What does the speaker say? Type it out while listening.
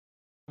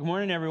Good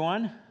morning,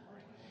 everyone.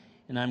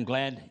 And I'm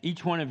glad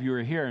each one of you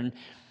are here. And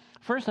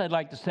first, I'd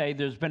like to say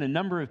there's been a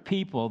number of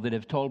people that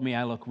have told me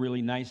I look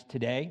really nice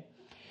today.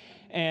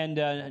 And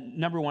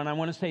number one, I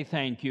want to say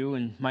thank you.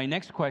 And my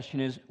next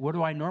question is, what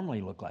do I normally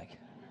look like?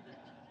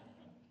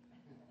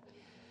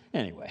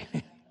 Anyway,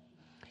 a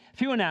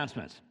few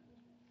announcements.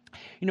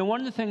 One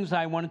of the things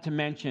I wanted to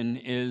mention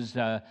is,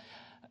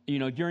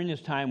 during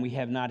this time we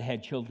have not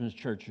had children's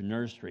church or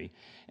nursery.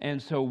 And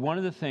so one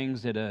of the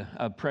things that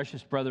a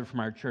precious brother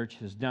from our church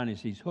has done is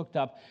he's hooked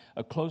up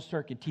a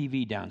closed-circuit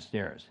TV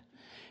downstairs.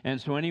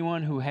 And so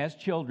anyone who has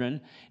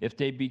children, if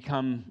they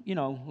become, a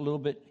little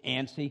bit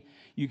antsy,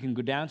 you can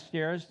go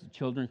downstairs, the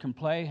children can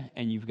play,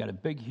 and you've got a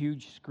big,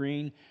 huge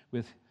screen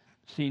with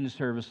seeing the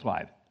service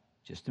live,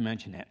 just to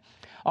mention that.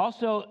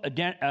 Also,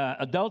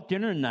 adult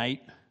dinner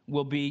night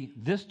will be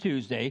this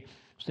Tuesday,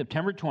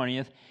 September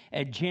 20th,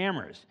 at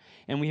Jammers.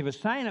 And we have a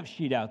sign-up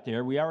sheet out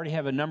there. We already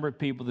have a number of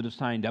people that have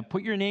signed up.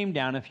 Put your name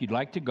down if you'd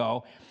like to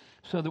go,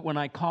 so that when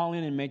I call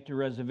in and make the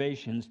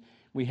reservations,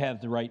 we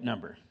have the right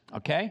number,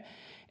 okay?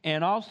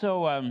 And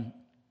also,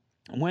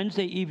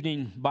 Wednesday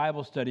evening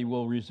Bible study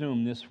will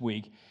resume this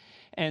week.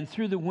 And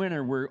through the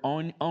winter, we're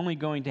only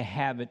going to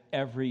have it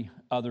every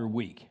other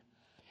week.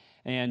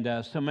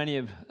 And so many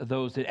of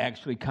those that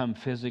actually come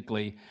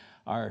physically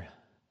are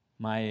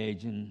my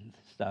age and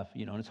stuff,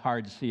 and it's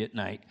hard to see at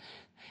night.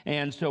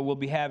 And so we'll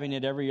be having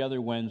it every other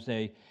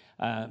Wednesday,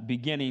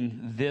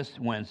 beginning this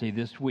Wednesday,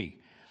 this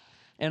week.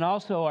 And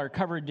also our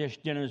covered dish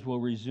dinners will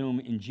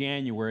resume in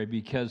January,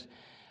 because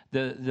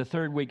the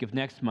third week of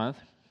next month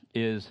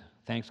is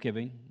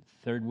Thanksgiving.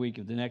 Third week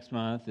of the next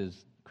month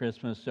is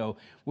Christmas. So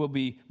we'll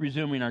be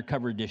resuming our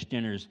covered dish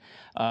dinners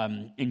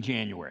in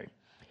January.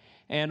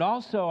 And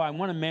also I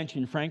want to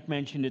mention, Frank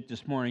mentioned it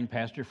this morning,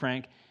 Pastor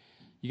Frank.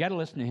 You got to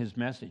listen to his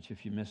message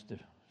if you missed the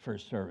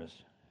first service.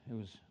 It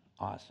was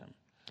awesome.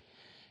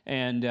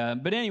 And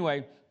but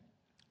anyway,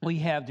 we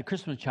have the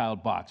Christmas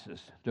child boxes.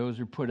 Those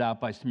are put out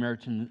by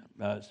Samaritan's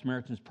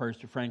Purse,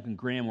 the Franklin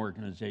Graham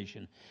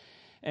organization.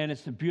 And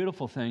it's a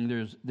beautiful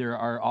thing. There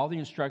are all the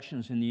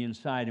instructions in the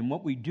inside. And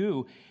what we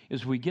do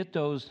is we get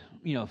those,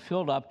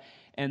 filled up,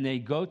 and they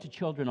go to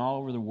children all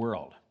over the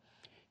world.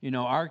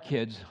 Our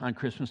kids on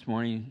Christmas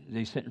morning,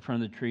 they sit in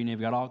front of the tree and they've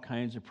got all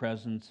kinds of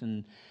presents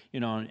and,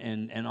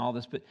 and all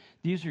this. But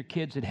these are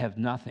kids that have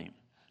nothing.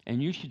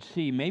 And you should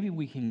see, maybe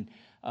we can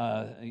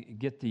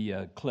get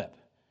the clip,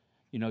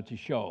 to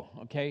show,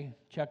 okay?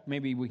 Chuck,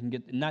 maybe we can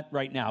get, not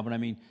right now, but I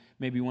mean,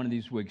 maybe one of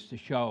these weeks to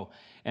show.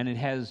 And it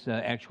has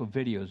actual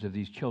videos of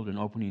these children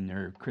opening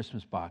their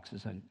Christmas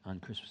boxes on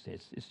Christmas Day.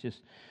 It's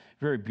just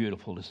very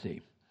beautiful to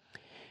see.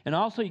 And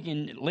also,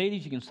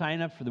 ladies, you can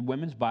sign up for the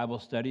women's Bible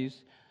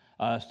studies.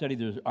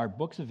 There are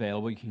books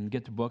available. You can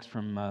get the books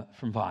from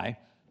Vi.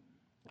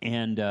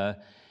 And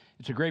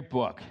it's a great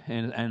book.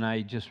 And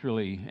I just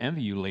really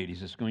envy you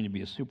ladies. It's going to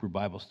be a super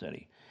Bible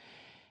study.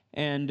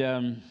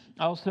 And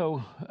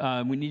also,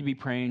 we need to be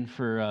praying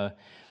for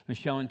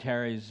Michelle and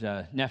Terry's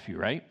nephew,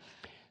 right?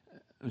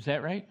 Was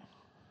that right?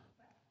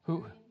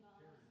 Who?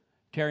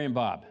 Terry and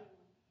Bob.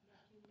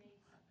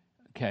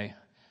 Okay.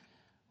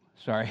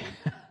 Sorry.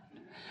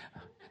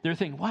 They're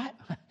thinking, what?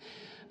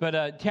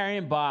 But Terry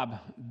and Bob,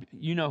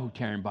 you know who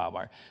Terry and Bob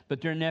are.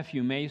 But their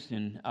nephew,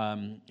 Mason,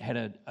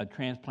 had a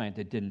transplant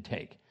that didn't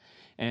take.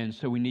 And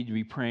so we need to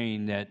be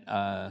praying that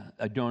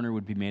a donor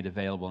would be made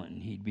available and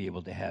he'd be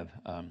able to have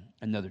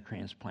another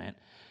transplant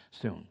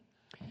soon.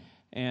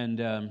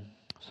 And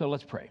so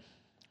let's pray.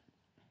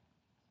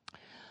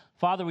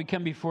 Father, we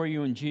come before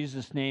you in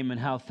Jesus' name, and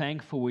how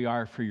thankful we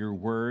are for your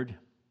word,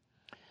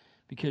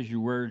 because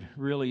your word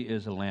really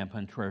is a lamp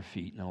unto our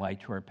feet and a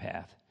light to our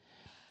path.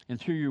 And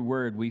through your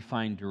word, we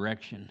find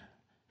direction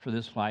for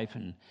this life,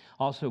 and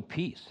also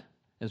peace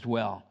as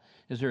well,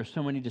 as there are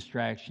so many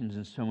distractions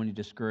and so many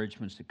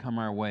discouragements that come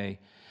our way.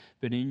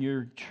 But in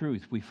your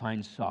truth, we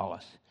find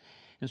solace.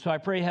 And so I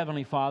pray,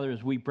 Heavenly Father,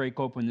 as we break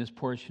open this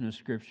portion of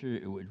Scripture,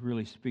 it would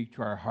really speak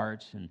to our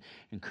hearts and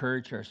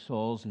encourage our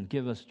souls and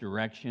give us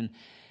direction.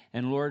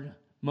 And Lord,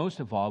 most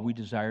of all, we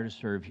desire to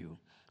serve you.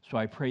 So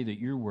I pray that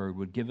your word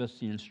would give us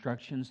the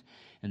instructions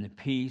and the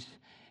peace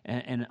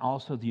and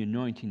also the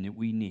anointing that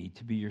we need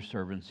to be your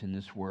servants in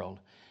this world.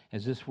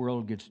 As this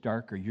world gets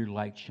darker, your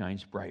light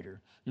shines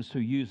brighter. And so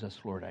use us,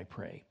 Lord, I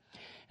pray.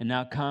 And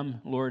now come,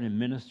 Lord, and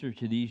minister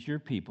to these your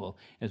people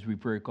as we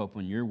break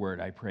open your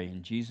word, I pray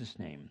in Jesus'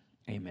 name.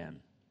 Amen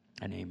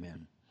and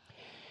amen.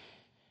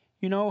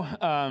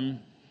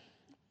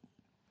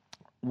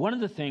 One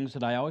of the things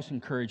that I always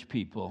encourage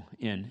people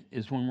in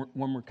is when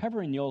we're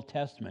covering the Old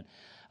Testament,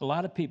 a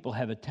lot of people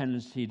have a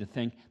tendency to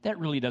think, that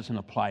really doesn't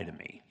apply to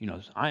me.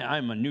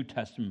 I'm a New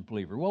Testament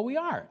believer. Well, we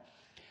are.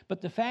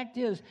 But the fact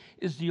is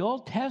the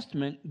Old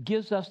Testament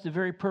gives us the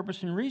very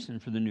purpose and reason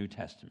for the New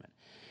Testament.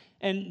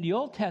 And the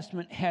Old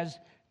Testament has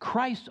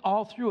Christ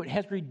all through it,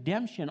 has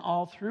redemption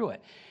all through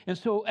it. And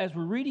so as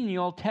we're reading the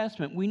Old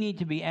Testament, we need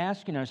to be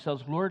asking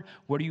ourselves, Lord,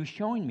 what are you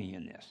showing me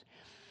in this?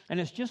 And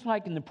it's just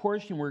like in the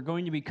portion we're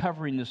going to be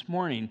covering this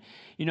morning.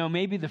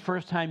 Maybe the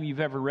first time you've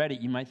ever read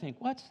it, you might think,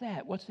 what's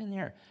that? What's in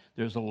there?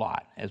 There's a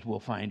lot, as we'll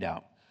find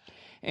out.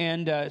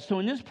 And so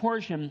in this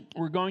portion,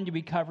 we're going to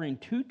be covering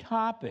two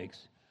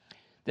topics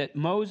that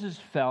Moses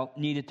felt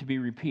needed to be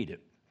repeated.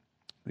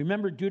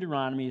 Remember,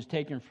 Deuteronomy is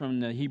taken from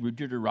the Hebrew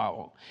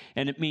Deuteronomy,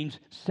 and it means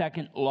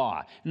second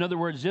law. In other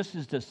words, this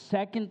is the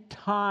second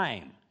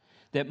time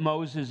that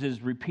Moses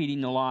is repeating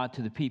the law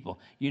to the people.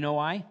 You know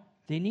why?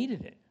 They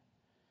needed it.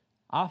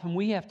 Often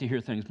we have to hear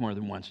things more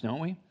than once, don't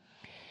we?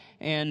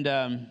 And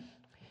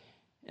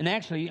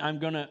actually, I'm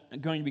going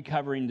to be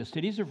covering the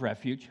cities of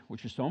refuge,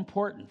 which is so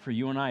important for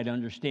you and I to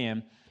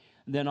understand,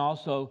 and then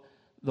also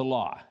the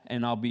law.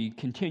 And I'll be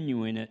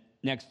continuing it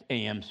next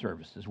AM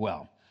service as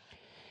well.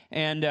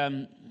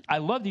 And I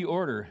love the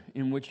order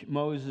in which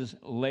Moses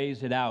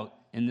lays it out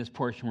in this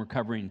portion we're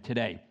covering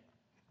today.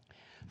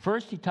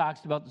 First, he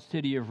talks about the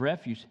city of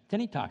refuge.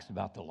 Then he talks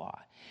about the law.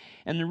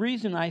 And the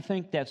reason I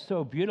think that's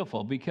so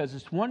beautiful, because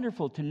it's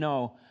wonderful to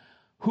know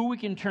who we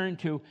can turn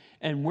to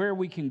and where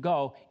we can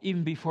go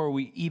even before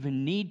we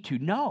even need to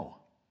know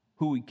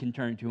who we can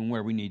turn to and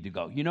where we need to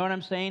go. You know what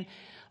I'm saying?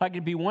 Like,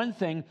 it'd be one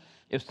thing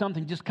if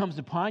something just comes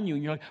upon you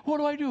and you're like, what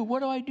do I do? What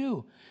do I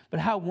do? But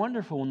how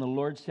wonderful when the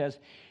Lord says,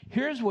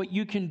 here's what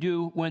you can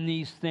do when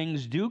these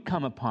things do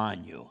come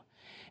upon you.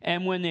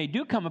 And when they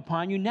do come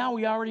upon you, now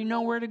we already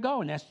know where to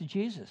go, and that's to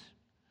Jesus.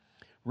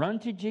 Run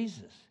to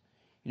Jesus.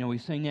 You know, we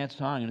sing that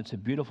song, and it's a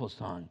beautiful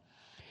song.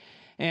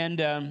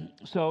 And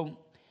so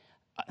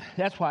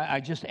that's why I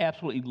just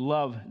absolutely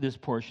love this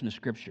portion of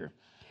Scripture.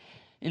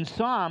 In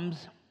Psalm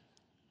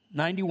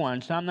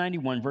 91,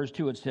 verse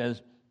 2, it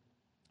says,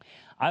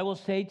 I will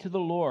say to the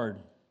Lord,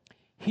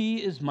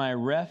 He is my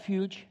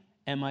refuge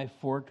and my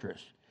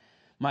fortress.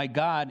 My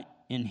God,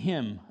 in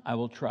Him I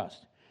will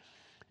trust.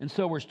 And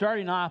so we're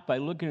starting off by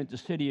looking at the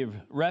city of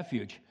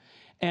refuge.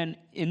 And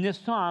in this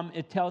psalm,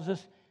 it tells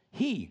us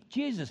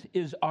Jesus,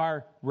 is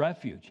our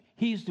refuge.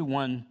 He's the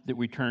one that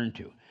we turn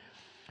to.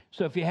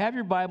 So if you have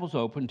your Bibles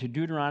open to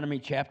Deuteronomy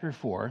chapter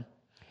 4,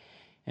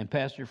 and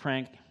Pastor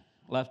Frank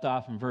left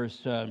off in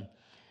verse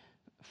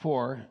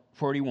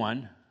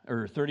 41,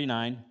 or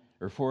 39,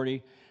 or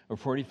 40, or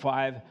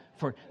 45.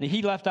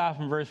 He left off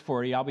in verse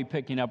 40. I'll be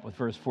picking up with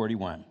verse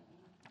 41.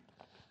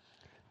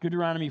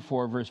 Deuteronomy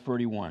 4, verse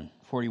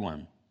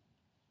 41.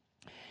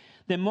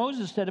 Then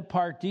Moses set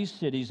apart these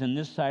cities on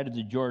this side of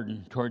the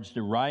Jordan towards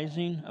the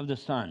rising of the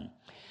sun,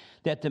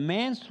 that the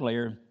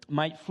manslayer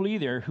might flee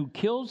there who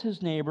kills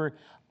his neighbor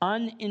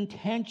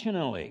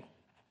unintentionally,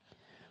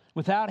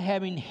 without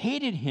having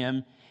hated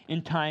him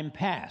in time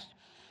past.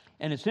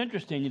 And it's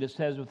interesting that it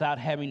says without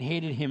having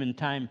hated him in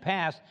time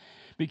past,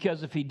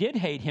 because if he did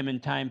hate him in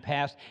time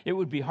past, it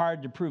would be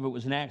hard to prove it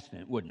was an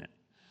accident, wouldn't it?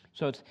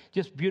 So it's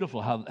just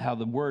beautiful how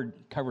the word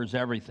covers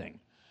everything.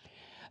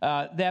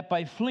 That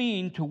by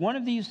fleeing to one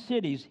of these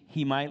cities,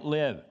 he might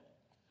live.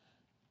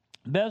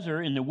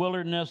 Bezer in the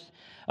wilderness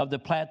of the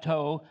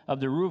plateau of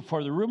the roof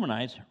for the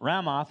Reubenites,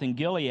 Ramoth in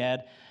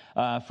Gilead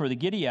for the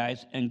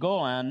Gideonites, and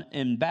Golan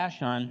in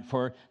Bashan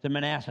for the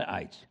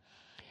Manasseites.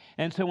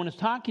 And so when it's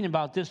talking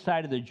about this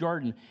side of the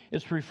Jordan,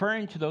 it's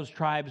referring to those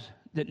tribes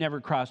that never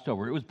crossed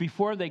over. It was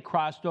before they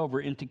crossed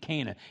over into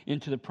Canaan,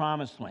 into the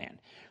Promised Land.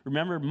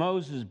 Remember,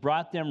 Moses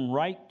brought them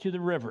right to the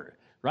river,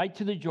 right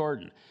to the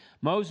Jordan.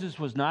 Moses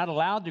was not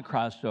allowed to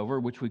cross over,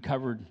 which we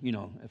covered,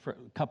 for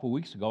a couple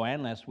weeks ago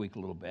and last week a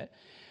little bit.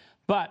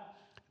 But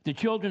the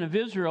children of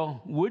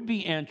Israel would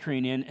be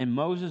entering in, and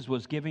Moses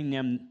was giving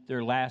them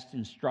their last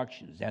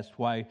instructions. That's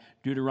why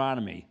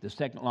Deuteronomy, the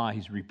second law,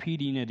 he's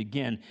repeating it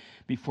again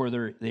before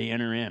they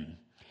enter in.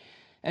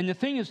 And the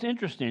thing that's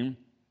interesting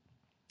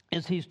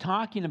is he's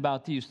talking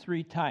about these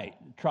three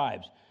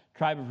tribes,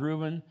 tribe of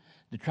Reuben,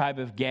 the tribe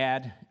of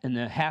Gad, and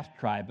the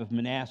half-tribe of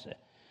Manasseh.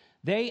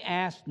 They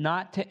asked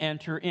not to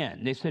enter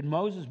in. They said,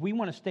 Moses, we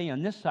want to stay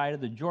on this side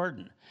of the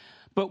Jordan,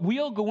 but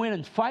we'll go in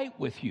and fight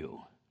with you,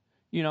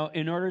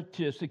 in order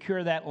to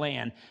secure that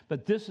land,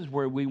 but this is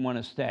where we want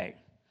to stay.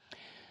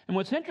 And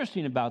what's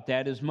interesting about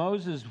that is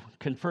Moses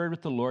conferred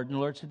with the Lord, and the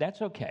Lord said,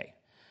 that's okay.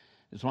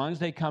 As long as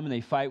they come and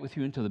they fight with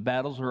you until the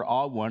battles are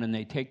all won and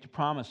they take the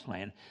Promised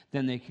Land,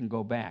 then they can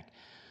go back.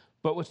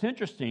 But what's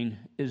interesting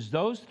is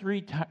those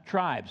three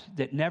tribes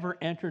that never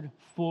entered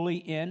fully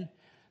in,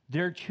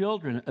 their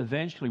children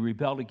eventually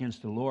rebelled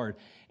against the Lord,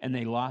 and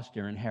they lost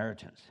their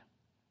inheritance.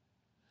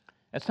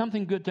 That's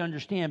something good to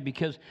understand,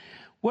 because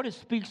what it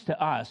speaks to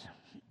us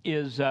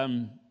is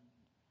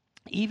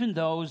even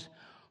those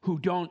who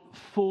don't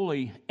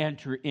fully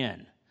enter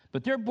in,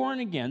 but they're born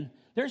again,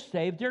 they're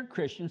saved, they're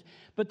Christians,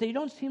 but they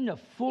don't seem to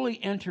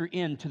fully enter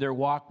into their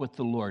walk with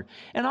the Lord.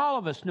 And all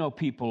of us know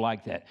people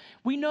like that.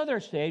 We know they're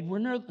saved, we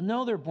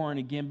know they're born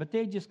again, but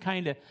they just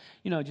kind of,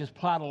 just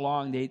plod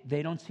along.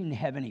 They don't seem to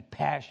have any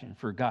passion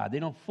for God. They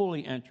don't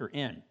fully enter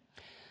in.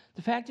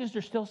 The fact is,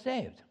 they're still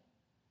saved.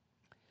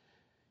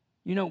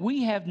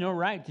 We have no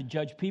right to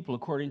judge people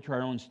according to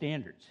our own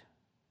standards,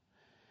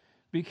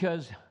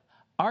 because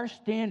our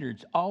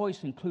standards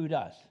always include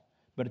us,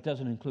 but it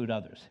doesn't include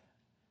others.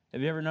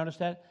 Have you ever noticed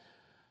that?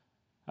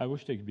 I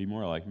wish they could be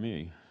more like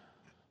me.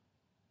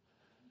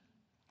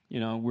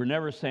 We're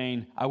never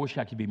saying, I wish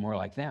I could be more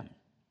like them.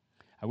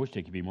 I wish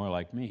they could be more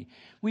like me.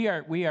 We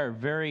are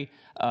very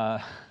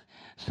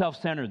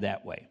self-centered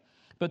that way.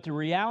 But the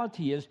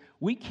reality is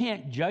we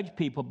can't judge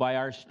people by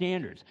our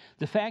standards.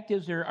 The fact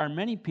is there are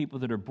many people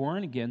that are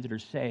born again, that are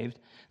saved.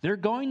 They're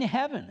going to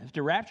heaven. If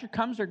the rapture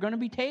comes, they're going to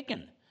be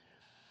taken.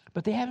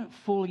 But they haven't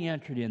fully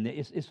entered in.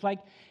 It's like,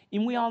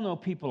 and we all know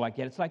people like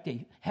that. It's like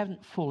they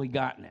haven't fully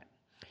gotten it.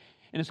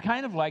 And it's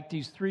kind of like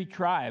these three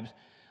tribes,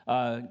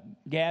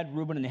 Gad,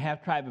 Reuben, and the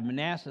half-tribe of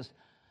Manasseh,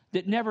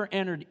 that never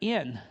entered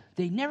in.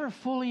 They never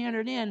fully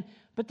entered in,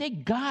 but they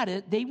got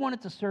it. They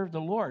wanted to serve the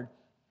Lord.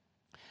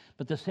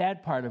 But the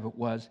sad part of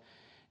it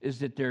is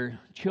that their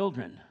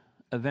children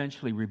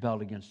eventually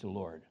rebelled against the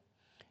Lord.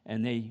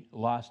 And they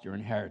lost their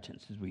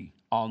inheritance, as we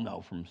all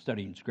know from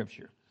studying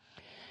Scripture.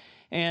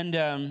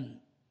 And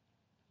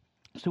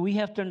so we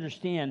have to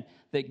understand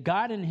that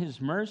God in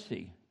His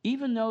mercy,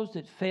 even those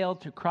that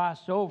failed to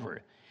cross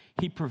over,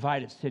 He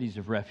provided cities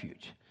of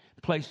refuge,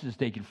 places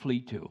they could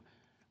flee to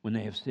when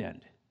they have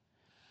sinned.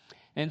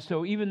 And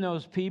so even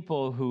those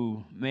people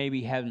who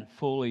maybe haven't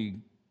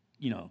fully,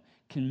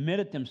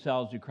 committed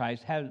themselves to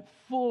Christ, haven't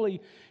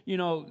fully,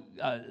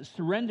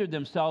 surrendered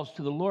themselves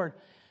to the Lord,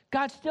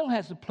 God still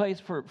has a place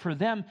for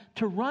them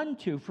to run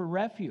to for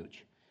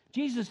refuge.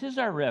 Jesus is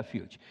our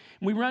refuge.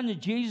 And we run to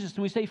Jesus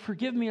and we say,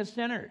 forgive me, a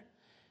sinner.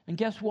 And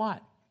guess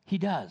what? He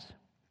does.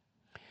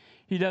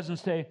 He doesn't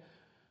say,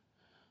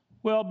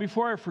 well,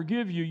 before I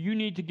forgive you, you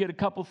need to get a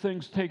couple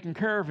things taken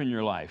care of in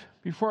your life.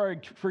 Before I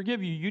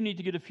forgive you, you need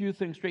to get a few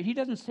things straight. He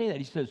doesn't say that.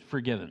 He says,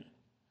 forgiven.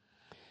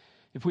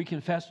 If we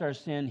confess our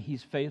sin,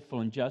 He's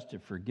faithful and just to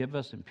forgive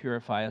us and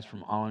purify us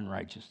from all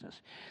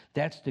unrighteousness.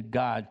 That's the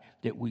God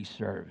that we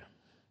serve.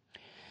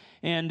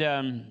 And,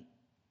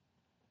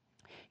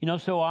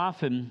 so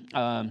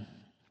often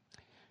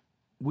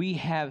we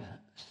have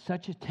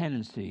such a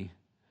tendency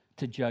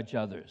to judge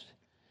others.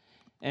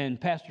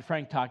 And Pastor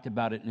Frank talked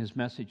about it in his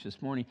message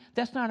this morning.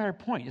 That's not our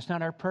point. It's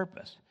not our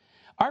purpose.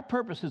 Our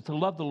purpose is to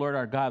love the Lord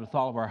our God with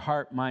all of our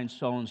heart, mind,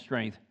 soul, and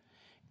strength,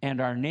 and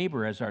our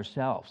neighbor as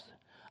ourselves.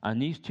 On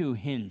these two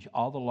hinge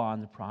all the law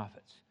and the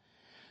prophets.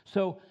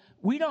 So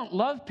we don't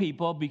love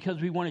people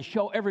because we want to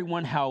show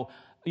everyone how,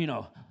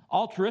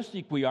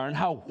 altruistic we are and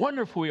how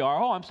wonderful we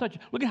are.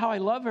 Look at how I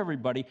love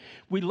everybody.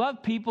 We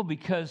love people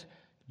because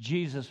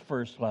Jesus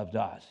first loved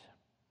us.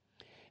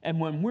 And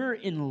when we're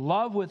in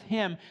love with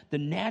Him, the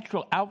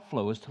natural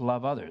outflow is to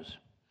love others.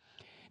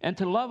 And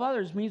to love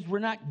others means we're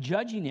not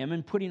judging them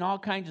and putting all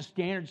kinds of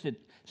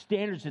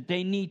standards that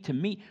they need to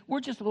meet.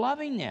 We're just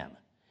loving them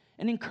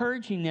and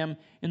encouraging them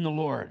in the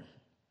Lord.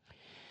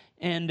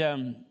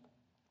 And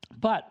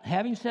but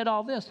having said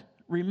all this,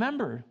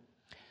 remember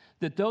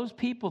that those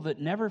people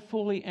that never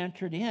fully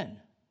entered in,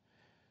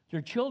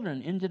 their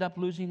children ended up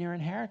losing their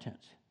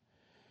inheritance.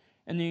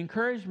 And the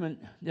encouragement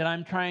that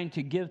I'm trying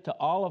to give to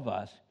all of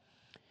us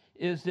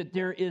is that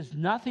there is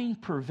nothing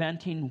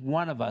preventing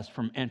one of us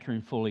from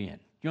entering fully in.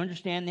 Do you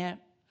understand that?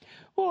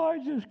 Well, I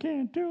just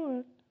can't do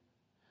it.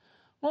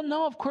 Well,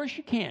 no, of course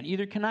you can't.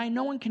 Either can I.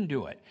 No one can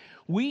do it.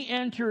 We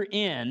enter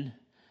in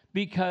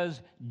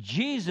because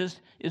Jesus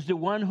is the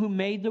one who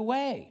made the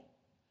way.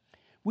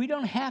 We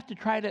don't have to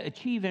try to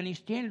achieve any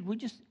standard. We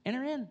just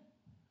enter in.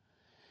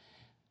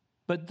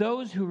 But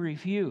those who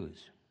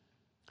refuse,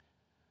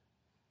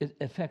 it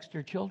affects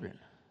their children,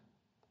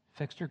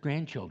 affects their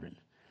grandchildren,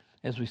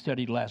 as we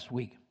studied last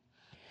week.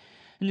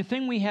 And the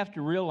thing we have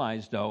to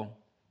realize, though,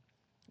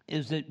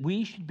 is that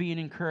we should be an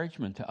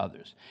encouragement to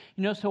others.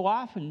 So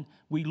often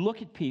we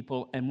look at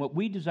people, and what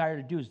we desire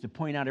to do is to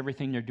point out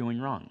everything they're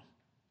doing wrong,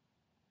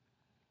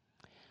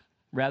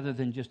 rather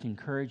than just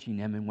encouraging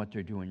them in what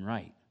they're doing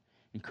right,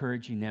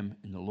 encouraging them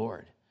in the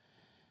Lord.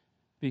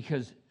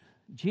 Because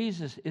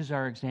Jesus is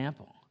our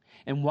example.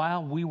 And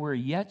while we were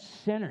yet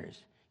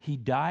sinners, He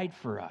died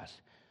for us,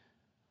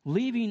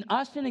 leaving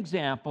us an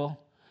example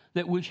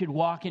that we should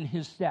walk in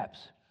His steps.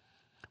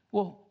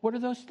 Well, what are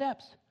those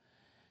steps?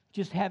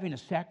 Just having a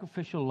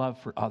sacrificial love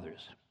for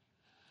others.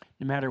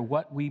 No matter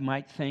what we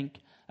might think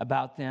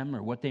about them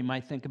or what they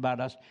might think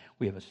about us,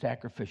 we have a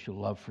sacrificial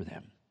love for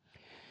them.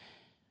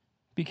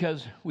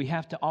 Because we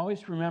have to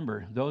always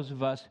remember, those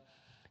of us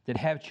that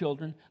have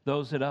children,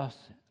 those of us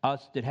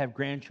that have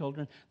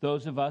grandchildren,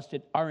 those of us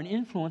that are an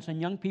influence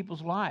on young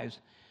people's lives,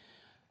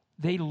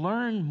 they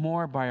learn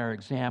more by our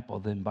example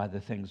than by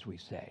the things we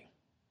say.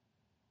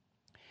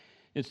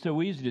 It's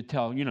so easy to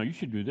tell, you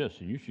should do this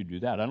and you should do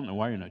that. I don't know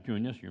why you're not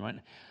doing this. You're right.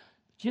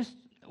 Just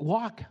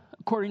walk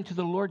according to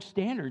the Lord's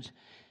standards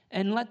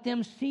and let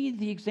them see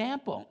the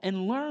example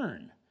and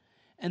learn.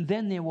 And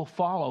then they will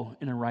follow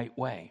in a right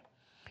way.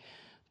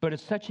 But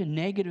it's such a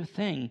negative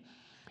thing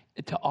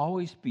to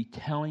always be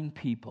telling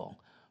people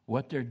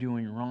what they're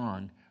doing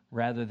wrong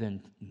rather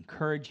than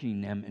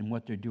encouraging them in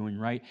what they're doing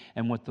right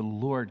and what the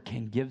Lord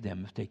can give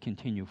them if they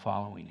continue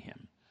following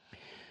Him.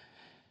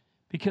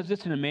 Because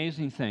it's an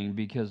amazing thing,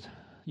 because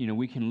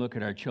we can look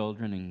at our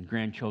children and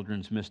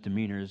grandchildren's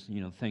misdemeanors,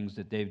 things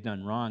that they've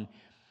done wrong,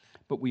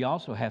 but we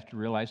also have to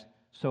realize,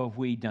 so have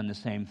we done the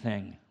same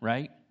thing,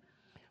 right?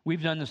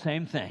 We've done the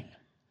same thing.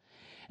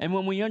 And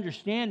when we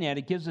understand that,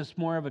 it gives us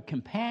more of a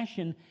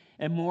compassion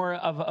and more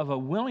of a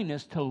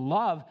willingness to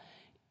love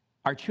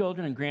our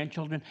children and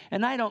grandchildren.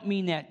 And I don't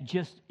mean that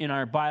just in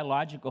our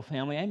biological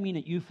family. I mean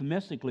it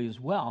euphemistically as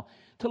well.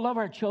 To love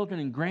our children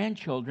and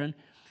grandchildren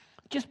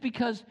just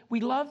because we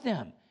love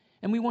them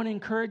and we want to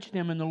encourage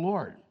them in the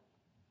Lord.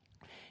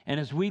 And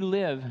as we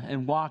live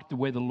and walk the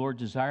way the Lord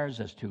desires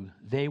us to,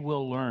 they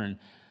will learn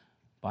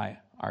by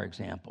our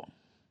example.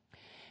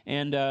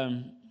 And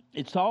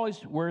it's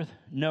always worth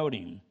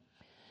noting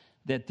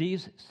that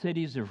these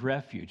cities of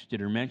refuge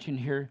that are mentioned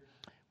here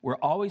were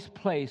always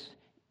placed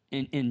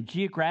in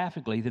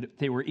geographically that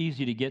they were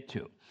easy to get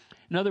to.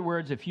 In other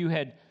words, if you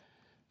had,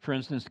 for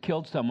instance,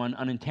 killed someone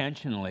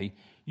unintentionally,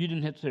 you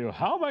didn't have to say, well,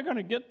 how am I going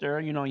to get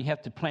there? You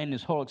have to plan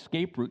this whole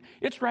escape route.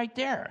 It's right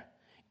there.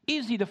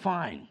 Easy to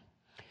find.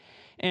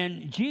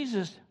 And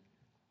Jesus,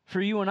 for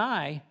you and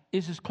I,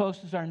 is as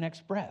close as our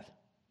next breath.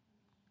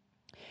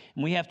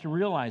 And we have to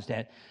realize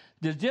that.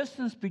 The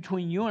distance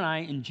between you and I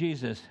and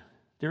Jesus,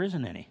 there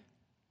isn't any.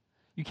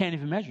 You can't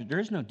even measure it. There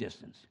is no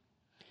distance.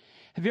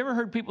 Have you ever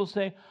heard people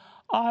say,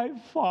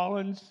 I've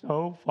fallen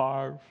so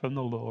far from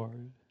the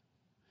Lord?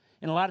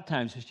 And a lot of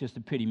times it's just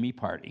a pity me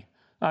party.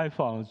 I've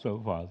fallen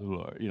so far from the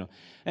Lord,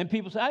 And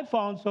people say, I've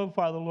fallen so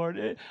far from the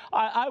Lord.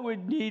 I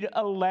would need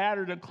a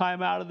ladder to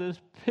climb out of this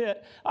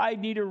pit. I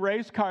need a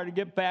race car to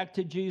get back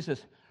to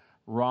Jesus.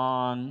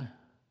 Wrong.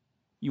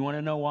 You want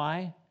to know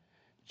why?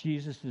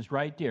 Jesus is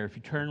right there. If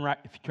you turn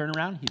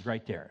around, he's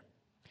right there.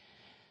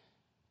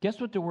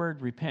 Guess what the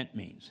word repent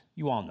means?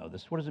 You all know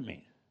this. What does it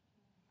mean?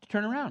 To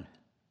turn around.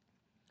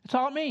 That's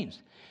all it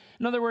means.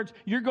 In other words,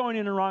 you're going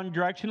in the wrong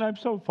direction. I'm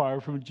so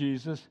far from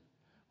Jesus.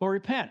 Well,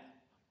 repent.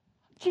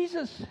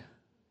 Jesus,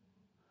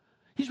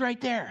 he's right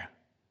there.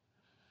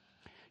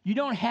 You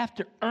don't have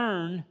to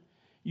earn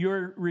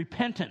your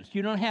repentance.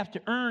 You don't have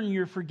to earn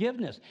your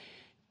forgiveness.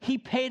 He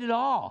paid it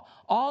all.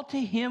 All to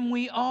him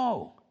we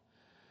owe.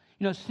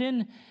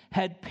 Sin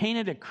had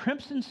painted a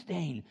crimson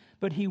stain,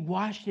 but he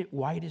washed it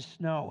white as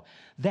snow.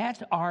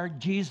 That's our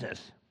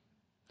Jesus.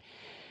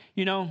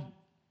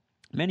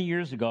 Many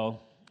years ago,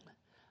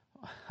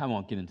 I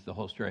won't get into the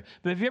whole story,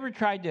 but have you ever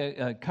tried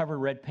to cover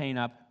red paint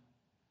up?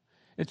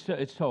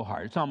 It's so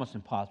hard. It's almost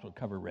impossible to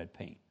cover red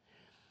paint.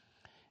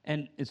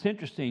 And it's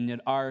interesting that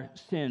our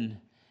sin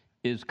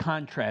is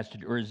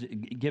contrasted or is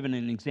given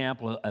an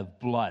example of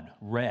blood,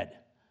 red.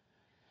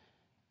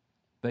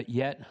 But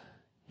yet,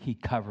 he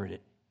covered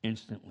it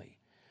instantly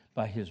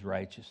by his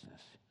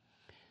righteousness.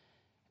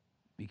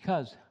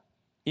 Because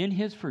in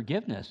his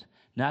forgiveness,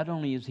 not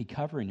only is he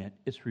covering it,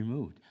 it's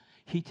removed.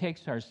 He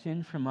takes our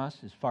sin from us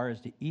as far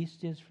as the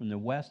east is from the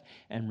west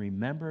and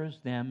remembers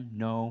them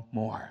no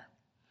more.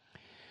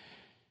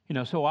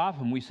 So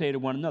often we say to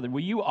one another,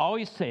 well, you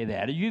always say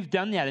that, or you've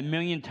done that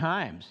 1,000,000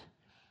 times.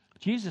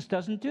 Jesus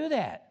doesn't do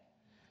that.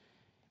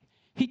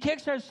 He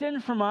takes our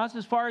sin from us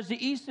as far as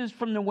the east is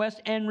from the west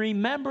and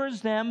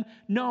remembers them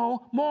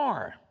no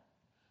more.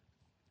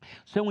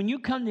 So when you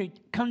come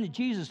to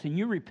Jesus and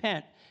you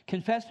repent,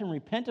 confess and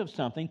repent of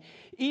something,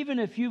 even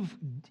if you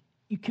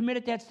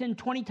committed that sin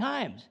 20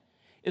 times,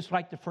 it's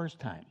like the first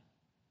time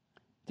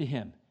to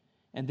him.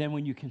 And then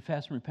when you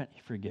confess and repent,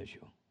 he forgives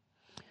you.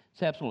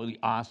 It's absolutely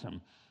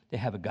awesome to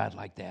have a God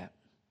like that.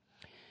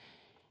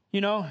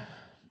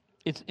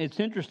 It's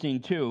interesting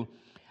too,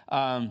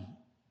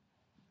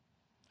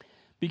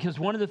 because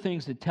one of the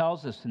things that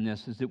tells us in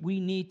this is that we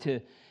need to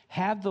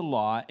have the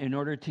law in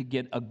order to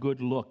get a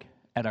good look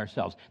at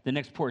ourselves. The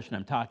next portion,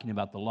 I'm talking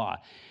about the law.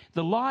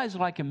 The law is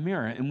like a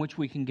mirror in which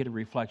we can get a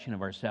reflection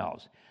of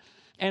ourselves.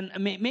 And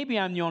maybe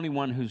I'm the only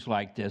one who's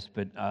like this,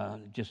 but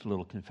just a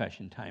little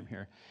confession time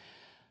here.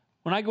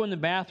 When I go in the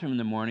bathroom in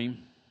the morning,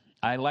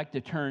 I like to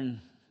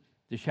turn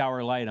the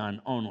shower light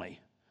on only.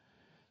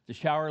 The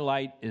shower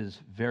light is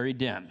very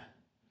dim.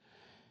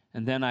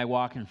 And then I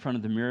walk in front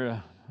of the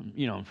mirror,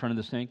 in front of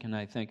the sink, and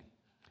I think,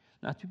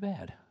 not too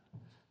bad.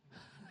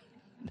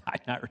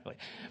 Not really.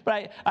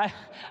 But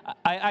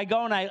I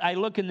go and I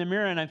look in the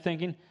mirror and I'm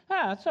thinking,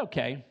 it's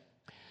okay.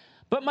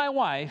 But my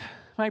wife,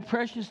 my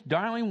precious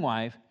darling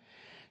wife,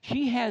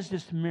 she has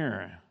this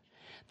mirror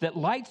that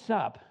lights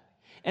up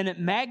and it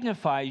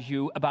magnifies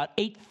you about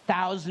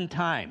 8,000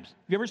 times. Have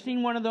you ever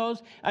seen one of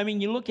those?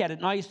 You look at it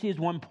and all you see is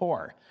one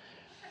pore.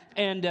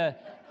 And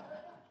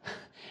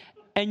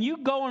you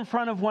go in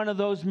front of one of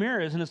those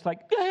mirrors and it's like,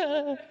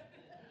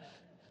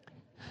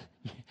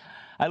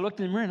 I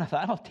looked in the mirror and I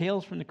thought,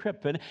 tales from the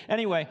crypt. But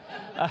anyway,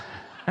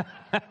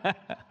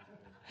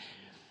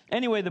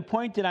 the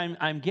point that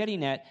I'm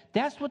getting at,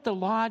 that's what the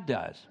law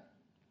does,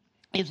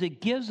 is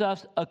it gives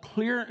us a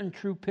clear and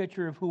true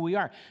picture of who we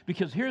are.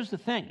 Because here's the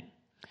thing.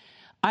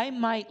 I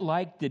might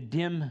like the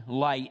dim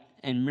light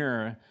and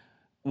mirror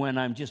when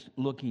I'm just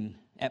looking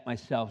at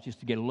myself, just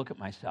to get a look at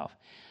myself.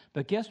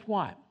 But guess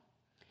what?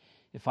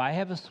 If I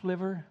have a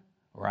sliver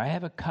or I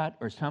have a cut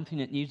or something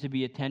that needs to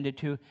be attended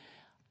to,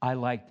 I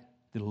like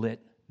the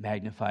lit,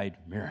 magnified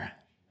mirror.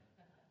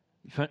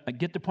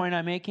 Get the point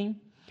I'm making?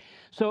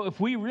 So if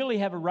we really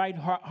have a right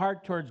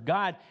heart towards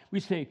God, we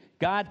say,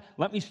 God,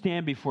 let me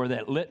stand before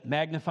that lit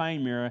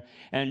magnifying mirror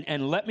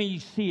and let me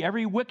see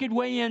every wicked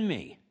way in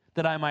me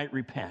that I might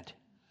repent.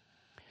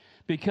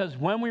 Because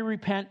when we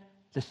repent,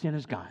 the sin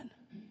is gone.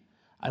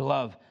 I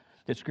love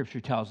that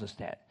Scripture tells us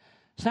that.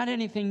 It's not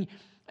anything,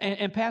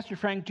 and Pastor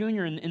Frank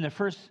Jr. in the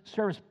first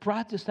service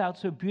brought this out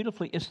so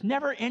beautifully. It's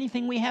never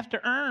anything we have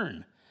to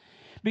earn.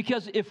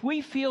 Because if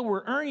we feel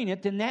we're earning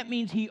it, then that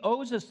means he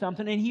owes us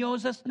something, and he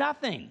owes us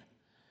nothing.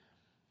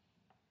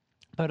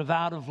 But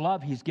out of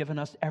love, he's given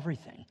us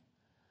everything.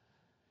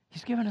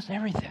 He's given us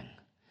everything.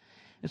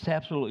 It's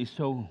absolutely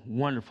so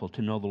wonderful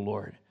to know the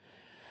Lord.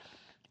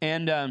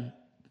 And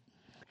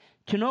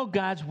to know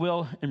God's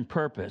will and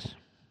purpose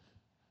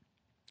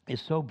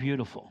is so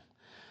beautiful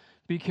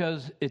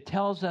because it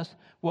tells us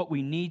what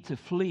we need to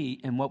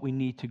flee and what we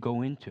need to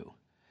go into.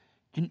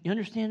 Do you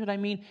understand what I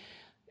mean?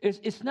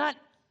 It's not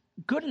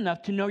good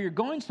enough to know you're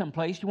going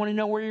someplace. You want to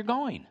know where you're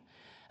going.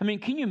 I mean,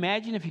 can you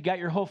imagine if you got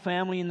your whole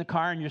family in the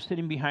car and you're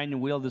sitting behind the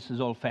wheel? This is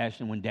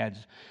old-fashioned when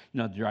Dad's,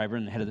 the driver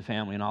and the head of the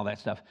family and all that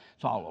stuff.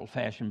 It's all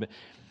old-fashioned. But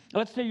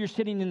let's say you're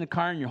sitting in the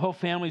car and your whole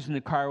family's in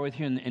the car with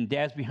you and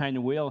Dad's behind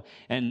the wheel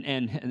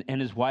and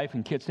his wife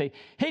and kids say,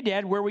 hey,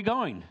 Dad, where are we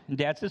going? And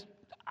Dad says,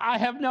 I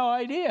have no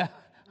idea.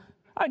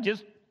 I'm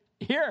just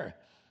here.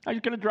 I'm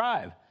just going to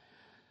drive.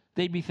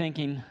 They'd be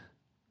thinking,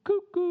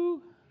 cuckoo,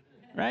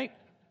 right?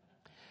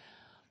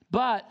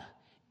 But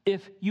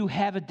if you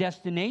have a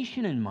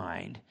destination in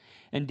mind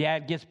and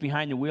Dad gets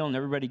behind the wheel and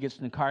everybody gets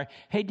in the car,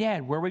 hey,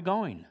 Dad, where are we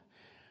going?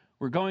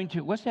 We're going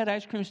to, what's that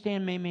ice cream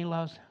stand May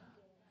loves?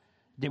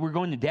 We're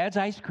going to Dad's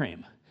ice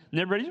cream. And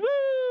everybody's,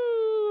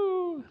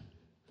 woo!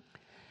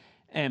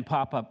 And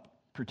Pop-Up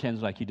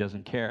pretends like he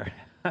doesn't care.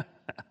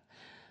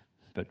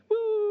 But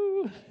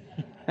woo!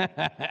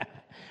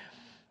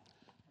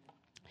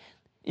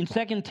 In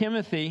 2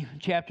 Timothy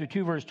chapter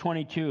 2, verse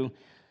 22,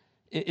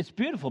 it's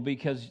beautiful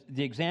because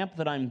the example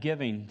that I'm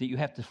giving, that you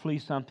have to flee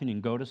something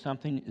and go to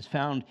something, is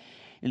found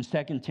in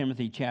 2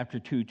 Timothy chapter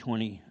 2,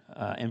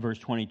 and verse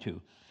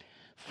 22.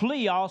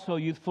 Flee also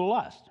youthful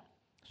lust.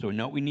 So we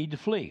know we need to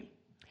flee.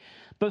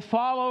 But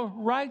follow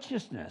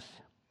righteousness,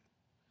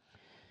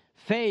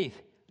 faith,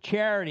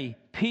 charity,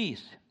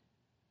 peace,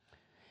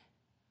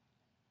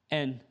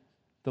 and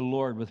the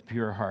Lord with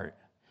pure heart.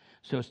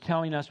 So it's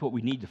telling us what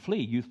we need to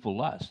flee, youthful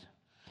lust.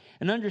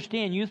 And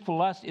understand, youthful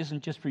lust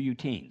isn't just for you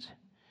teens.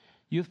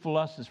 Youthful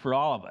lust is for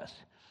all of us.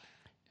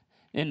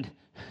 And,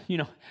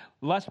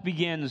 lust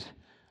begins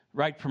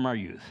right from our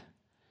youth.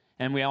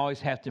 And we always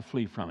have to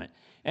flee from it.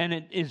 And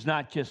it is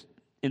not just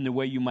in the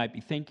way you might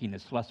be thinking.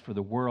 It's lust for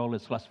the world.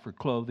 It's lust for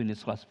clothing.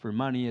 It's lust for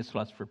money. It's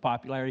lust for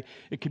popularity.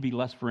 It could be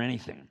lust for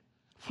anything.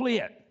 Flee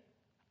it.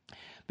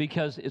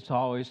 Because it's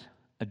always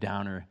a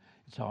downer.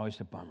 It's always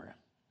a bummer.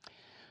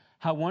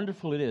 How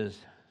wonderful it is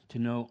to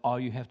know all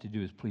you have to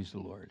do is please the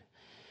Lord.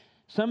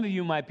 Some of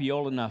you might be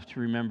old enough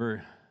to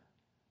remember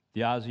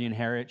the Ozzie and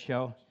Harriet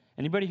show.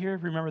 Anybody here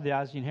remember the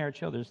Ozzie and Harriet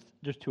show?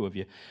 There's two of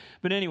you.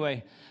 But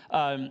anyway,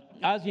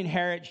 Ozzie and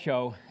Harriet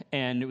show,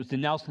 and it was the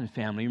Nelson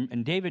family.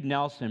 And David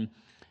Nelson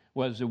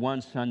was the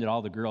one son that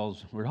all the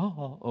girls were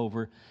all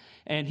over.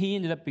 And he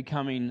ended up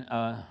becoming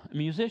a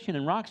musician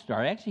and rock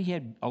star. Actually, he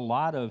had a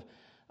lot of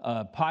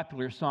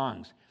popular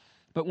songs.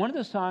 But one of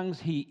the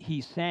songs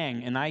he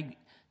sang, and I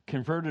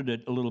converted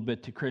it a little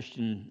bit to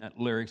Christian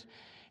lyrics,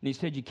 and he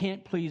said, you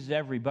can't please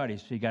everybody,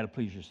 so you got to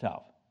please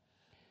yourself.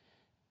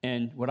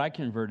 And what I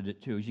converted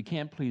it to is you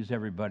can't please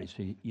everybody,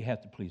 so you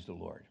have to please the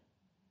Lord.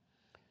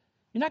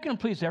 You're not going to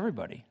please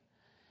everybody.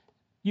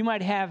 You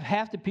might have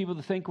half the people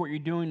that think what you're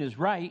doing is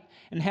right,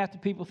 and half the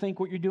people think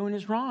what you're doing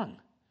is wrong.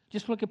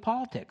 Just look at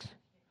politics.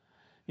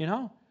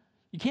 You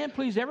can't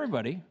please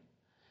everybody.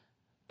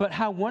 But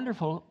how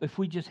wonderful if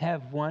we just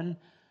have one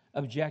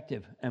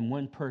objective and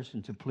one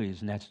person to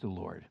please, and that's the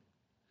Lord.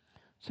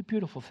 It's a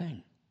beautiful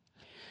thing.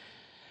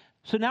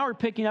 So now we're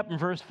picking up in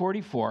verse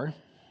 44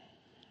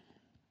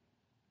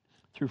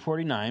 through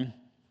 49.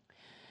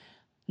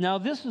 Now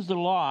this is the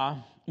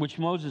law which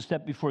Moses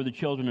set before the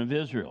children of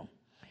Israel.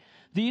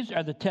 These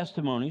are the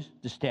testimonies,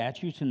 the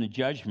statutes, and the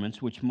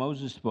judgments which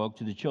Moses spoke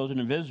to the children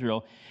of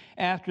Israel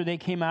after they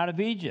came out of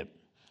Egypt,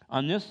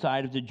 on this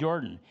side of the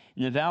Jordan,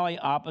 in the valley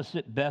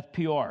opposite Beth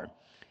Peor.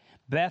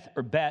 Beth,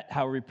 or Bet,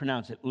 however you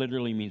pronounce it,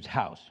 literally means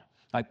house.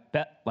 Like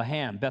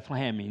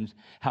Bethlehem means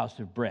house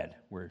of bread,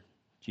 where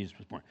Jesus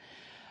was born.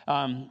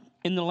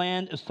 In the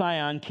land of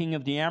Sihon, king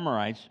of the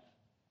Amorites,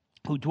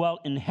 who dwelt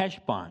in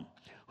Heshbon,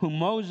 whom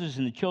Moses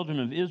and the children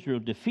of Israel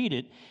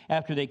defeated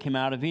after they came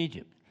out of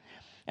Egypt.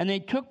 And they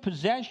took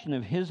possession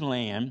of his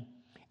land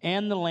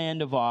and the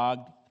land of Og,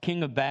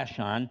 king of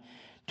Bashan,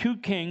 two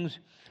kings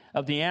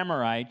of the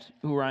Amorites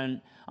who were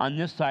on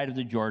this side of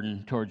the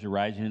Jordan towards the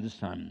rising of the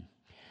sun.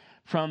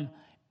 From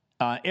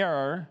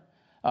Arar,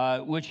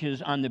 which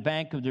is on the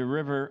bank of the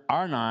river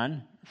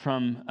Arnon,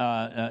 from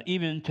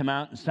even to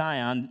Mount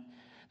Sion,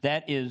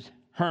 that is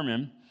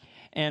Hermon,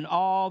 and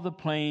all the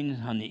plains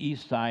on the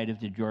east side of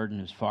the Jordan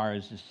as far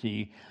as the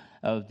sea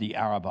of the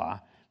Arabah,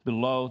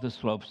 below the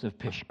slopes of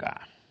Pisgah.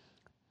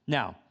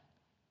 Now,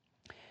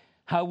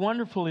 how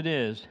wonderful it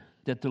is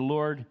that the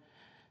Lord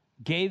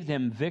gave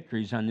them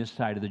victories on this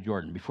side of the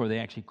Jordan before they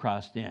actually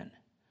crossed in,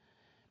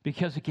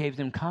 because it gave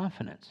them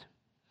confidence.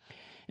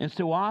 And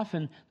so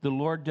often, the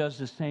Lord does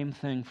the same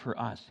thing for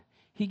us.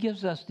 He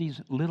gives us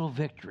these little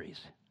victories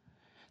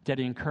that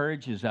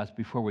encourages us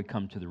before we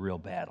come to the real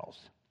battles.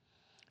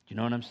 Do you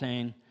know what I'm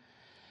saying?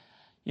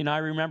 You know, I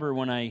remember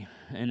when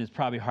and it's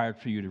probably hard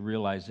for you to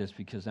realize this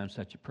because I'm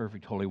such a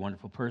perfect, holy,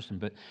 wonderful person,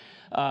 but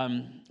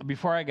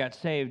before I got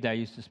saved, I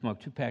used to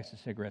smoke 2 packs of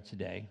cigarettes a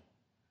day.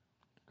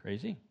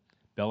 Crazy?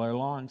 Bel Air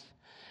Longs.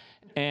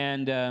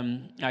 And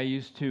I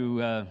used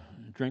to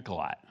drink a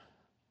lot.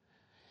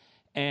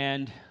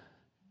 And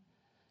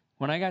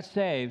when I got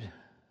saved,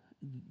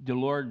 the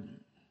Lord,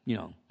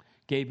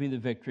 gave me the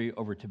victory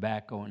over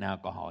tobacco and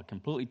alcohol. I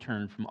completely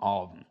turned from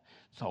all of them.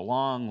 It's a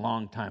long,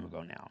 long time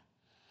ago now.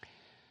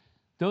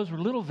 Those were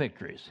little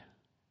victories.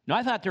 Now,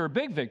 I thought they were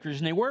big victories,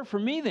 and they were for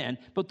me then,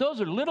 but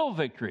those are little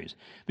victories,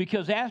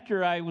 because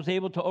after I was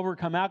able to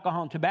overcome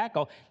alcohol and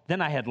tobacco,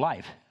 then I had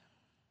life.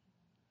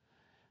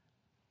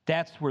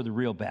 That's where the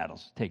real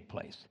battles take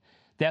place.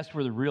 That's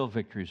where the real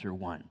victories are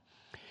won.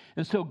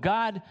 And so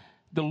God,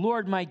 the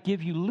Lord, might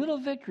give you little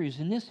victories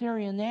in this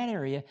area and that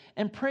area,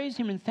 and praise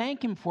Him and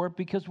thank Him for it,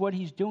 because what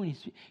He's doing,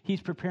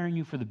 He's preparing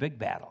you for the big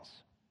battles.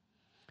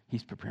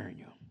 He's preparing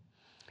you.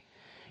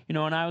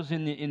 When I was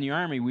in the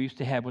Army, we used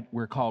to have what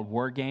were called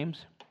war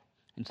games.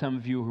 And some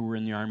of you who were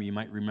in the Army, you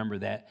might remember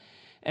that.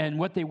 And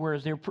what they were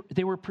is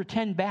they were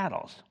pretend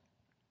battles.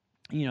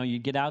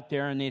 You'd get out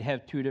there and they'd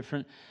have 2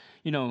 different,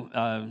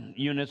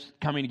 units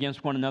coming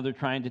against one another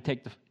trying to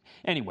take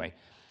Anyway,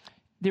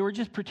 they were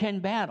just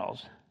pretend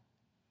battles.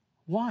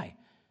 Why?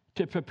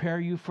 To prepare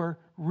you for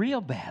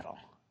real battle.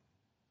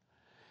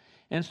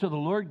 And so the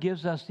Lord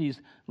gives us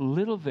these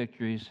little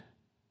victories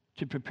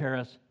to prepare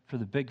us for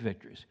the big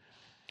victories.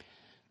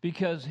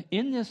 Because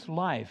in this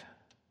life,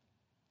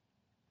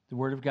 the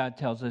Word of God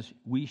tells us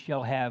we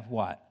shall have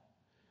what?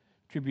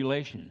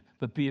 Tribulation,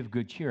 but be of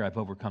good cheer, I've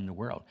overcome the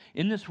world.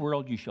 In this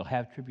world you shall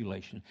have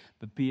tribulation,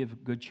 but be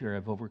of good cheer,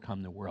 I've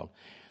overcome the world.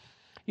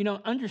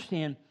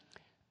 Understand,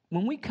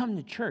 when we come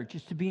to church,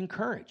 it's to be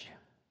encouraged.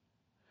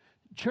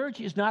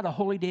 Church is not a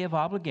holy day of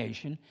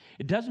obligation.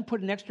 It doesn't put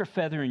an extra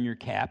feather in your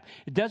cap.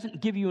 It doesn't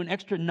give you an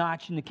extra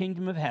notch in the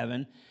kingdom of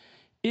heaven.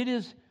 It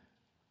is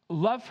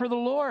love for the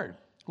Lord.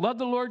 Love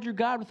the Lord your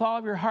God with all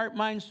of your heart,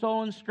 mind,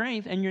 soul, and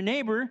strength. And your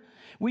neighbor,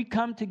 we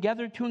come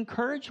together to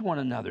encourage one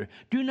another.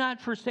 Do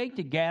not forsake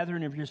the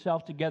gathering of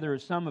yourself together,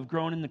 as some have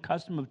grown in the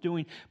custom of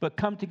doing, but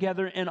come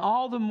together, and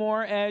all the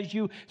more as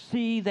you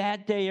see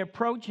that day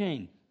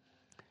approaching.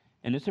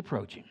 And it's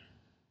approaching.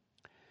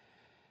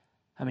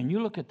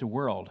 You look at the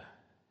world,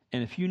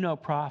 and if you know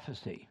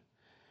prophecy,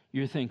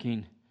 you're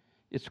thinking,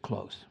 it's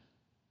close.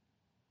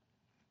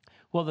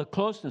 Well, the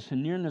closeness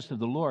and nearness of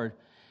the Lord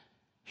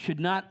should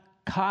not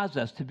cause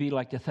us to be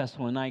like the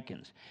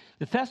Thessalonians.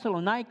 The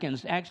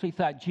Thessalonians actually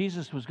thought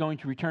Jesus was going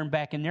to return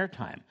back in their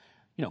time,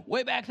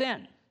 way back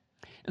then.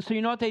 And so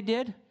you know what they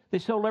did? They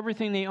sold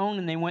everything they owned,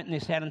 and they went and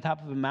they sat on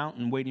top of a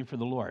mountain waiting for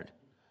the Lord.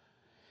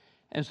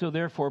 And so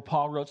therefore,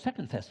 Paul wrote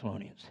 2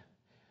 Thessalonians.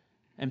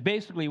 And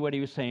basically what he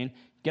was saying,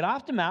 get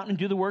off the mountain and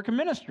do the work of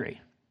ministry.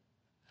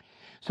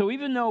 So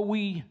even though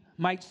we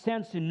might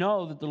sense and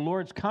know that the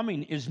Lord's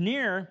coming is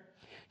near,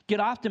 get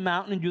off the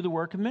mountain and do the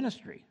work of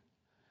ministry.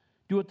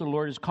 Do what the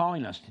Lord is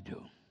calling us to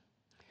do.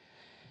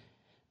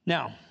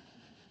 Now,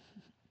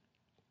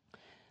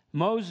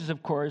 Moses,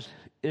 of course,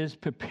 is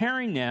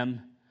preparing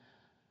them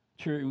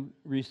to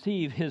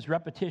receive his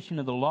repetition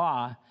of the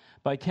law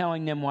by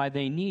telling them why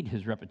they need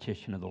his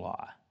repetition of the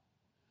law.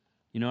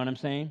 You know what I'm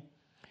saying?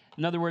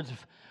 In other words,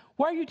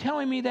 why are you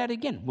telling me that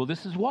again? Well,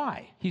 this is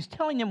why. He's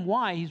telling them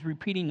why he's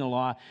repeating the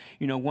law,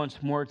 once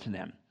more to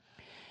them.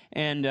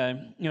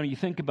 And, you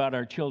think about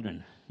our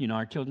children.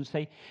 Our children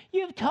say,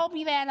 you've told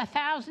me that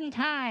 1,000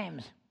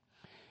 times.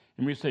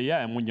 And we say,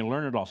 yeah, and when you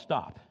learn it, I'll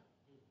stop.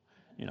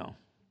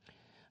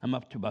 I'm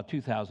up to about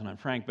 2,000 on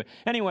Frank. But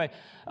anyway,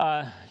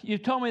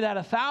 you've told me that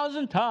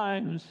 1,000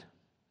 times.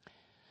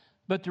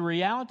 But the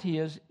reality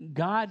is,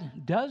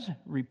 God does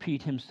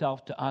repeat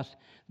himself to us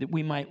that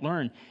we might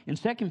learn. In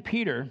 2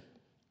 Peter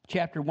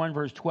chapter 1,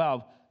 verse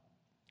 12,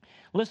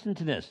 listen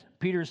to this.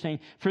 Peter is saying,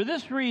 for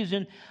this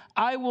reason,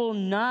 I will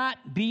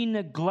not be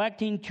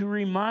neglecting to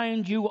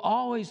remind you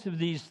always of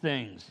these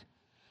things.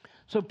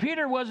 So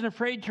Peter wasn't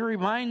afraid to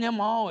remind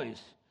them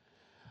always.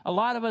 A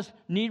lot of us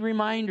need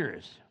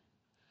reminders.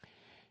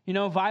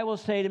 If I will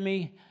say to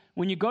me,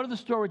 when you go to the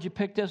store, would you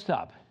pick this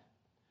up?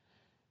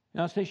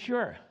 And I'll say,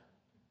 sure.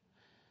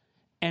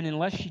 And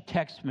unless she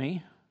texts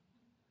me,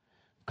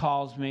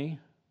 calls me,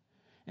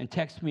 and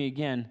texts me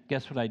again,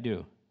 guess what I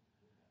do?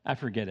 I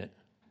forget it.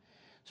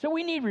 So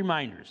we need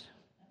reminders,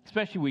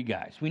 especially we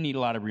guys. We need a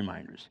lot of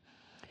reminders.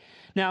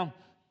 Now,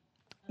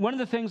 one of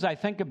the things I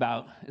think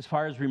about as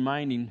far as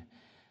reminding,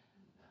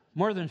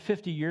 more than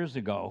 50 years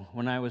ago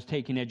when I was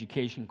taking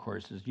education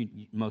courses,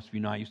 most of you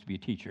know I used to be a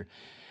teacher,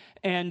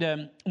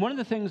 and one of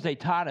the things they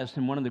taught us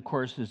in one of the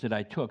courses that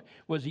I took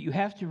was that you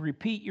have to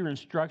repeat your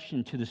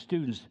instruction to the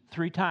students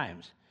 3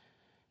 times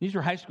These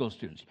were high school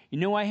students. You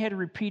know why I had to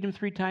repeat them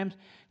 3 times?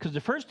 Because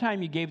the first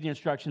time you gave the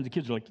instructions, the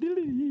kids were like,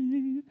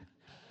 and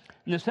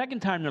the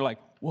second time they're like,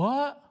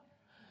 what?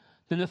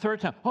 Then the third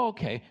time, oh,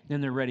 okay.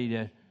 Then they're ready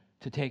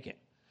to take it.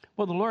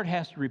 Well, the Lord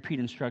has to repeat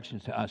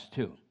instructions to us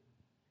too.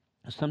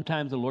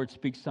 Sometimes the Lord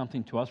speaks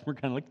something to us, we're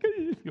kind of like,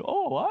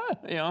 oh,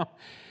 what? You know.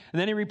 And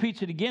then he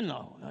repeats it again.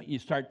 Though. You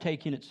start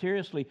taking it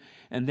seriously,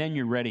 and then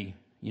you're ready,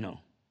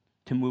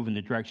 to move in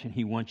the direction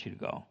he wants you to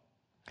go.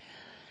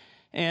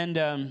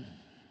 And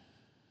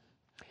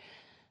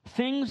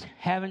things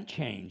haven't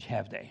changed,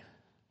 have they?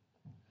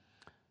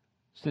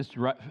 Since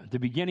the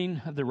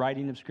beginning of the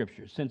writing of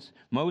Scripture, since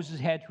Moses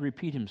had to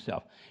repeat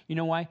himself. You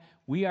know why?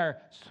 We are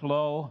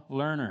slow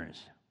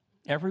learners.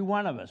 Every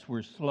one of us,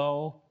 we're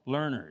slow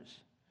learners.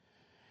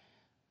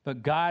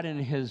 But God, in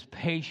his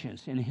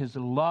patience, in his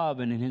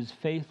love, and in his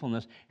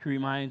faithfulness, he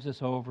reminds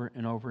us over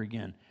and over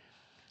again.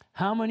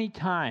 How many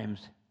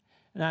times,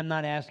 and I'm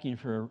not asking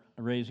for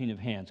a raising of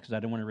hands because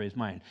I don't want to raise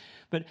mine,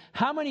 but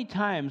how many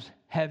times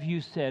have you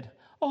said,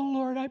 oh,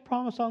 Lord, I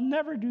promise I'll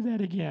never do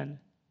that again?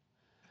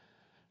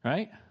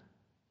 Right?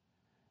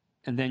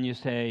 And then you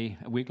say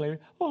a week later,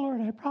 oh, Lord,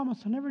 I promise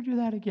I'll never do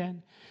that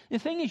again. The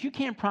thing is, you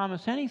can't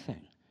promise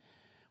anything.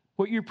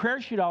 What your prayer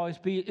should always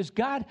be is,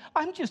 God,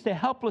 I'm just a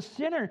helpless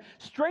sinner.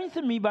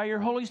 Strengthen me by your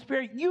Holy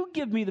Spirit. You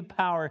give me the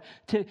power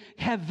to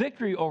have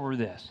victory over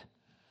this.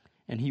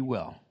 And he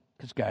will,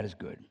 because God is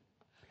good.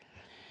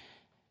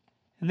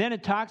 And then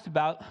it talks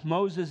about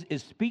Moses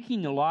is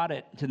speaking the law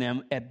to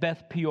them at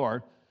Beth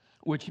Peor,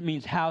 which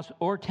means house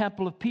or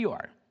temple of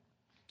Peor.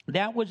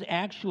 That was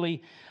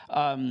actually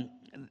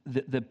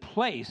the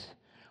place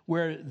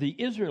where the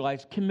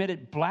Israelites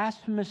committed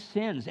blasphemous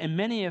sins, and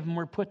many of them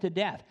were put to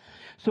death.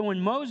 So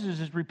when Moses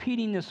is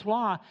repeating this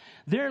law,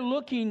 they're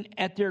looking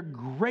at their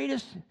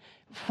greatest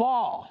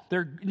fall,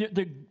 their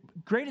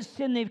greatest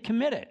sin they've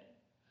committed.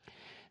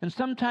 And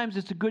sometimes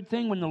it's a good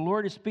thing when the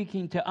Lord is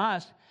speaking to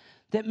us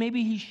that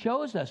maybe he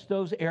shows us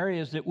those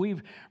areas that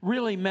we've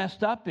really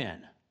messed up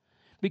in,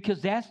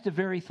 because that's the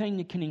very thing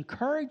that can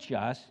encourage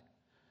us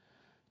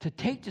to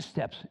take the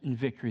steps in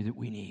victory that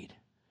we need. Do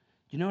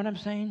you know what I'm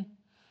saying?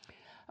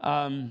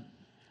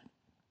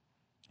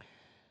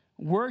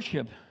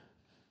 Worship,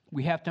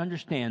 we have to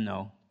understand,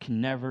 though, can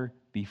never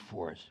be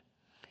forced.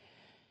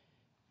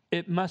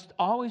 It must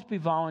always be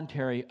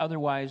voluntary,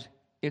 otherwise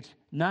it's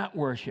not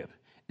worship.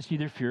 It's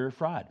either fear or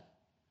fraud,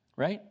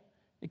 right?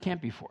 It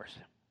can't be forced.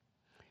 It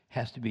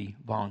has to be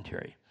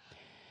voluntary.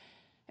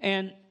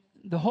 And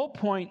the whole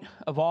point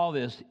of all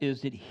this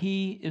is that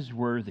he is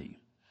worthy.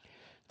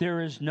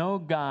 There is no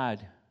God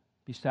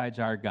besides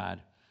our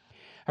God.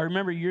 I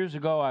remember years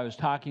ago I was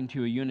talking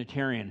to a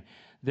Unitarian.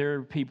 There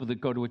are people that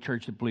go to a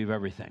church that believe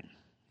everything.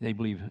 They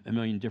believe a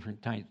million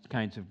different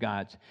kinds of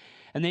gods.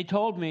 And they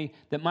told me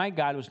that my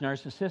God was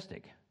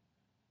narcissistic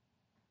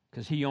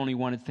because he only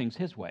wanted things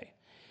his way.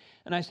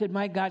 And I said,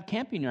 my God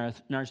can't be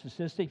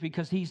narcissistic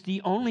because he's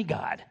the only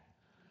God.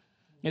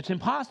 It's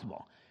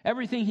impossible.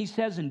 Everything he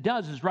says and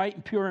does is right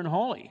and pure and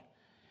holy.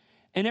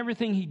 And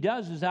everything he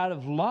does is out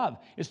of love.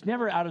 It's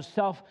never out of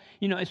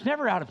it's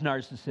never out of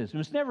narcissism.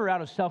 It's never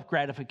out of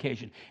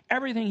self-gratification.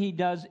 Everything he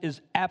does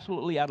is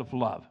absolutely out of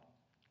love.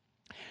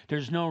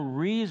 There's no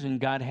reason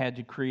God had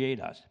to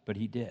create us, but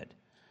he did.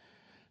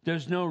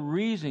 There's no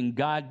reason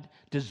God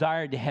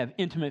desired to have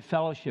intimate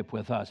fellowship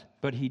with us,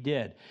 but he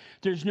did.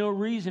 There's no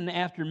reason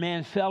after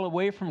man fell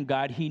away from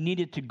God, he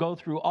needed to go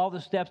through all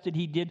the steps that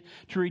he did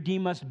to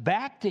redeem us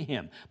back to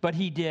him, but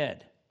he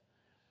did.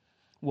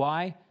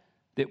 Why?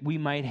 That we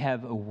might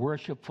have a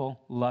worshipful,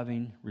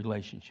 loving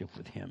relationship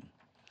with him.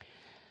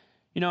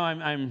 You know,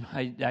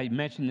 I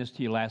mentioned this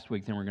to you last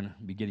week, then we're going to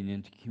be getting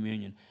into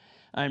communion.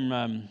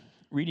 I'm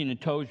reading a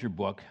Tozer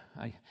book.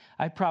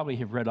 I probably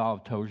have read all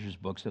of Tozer's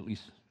books at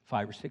least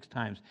 5 or 6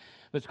 times,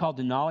 but it's called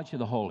The Knowledge of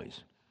the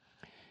Holies.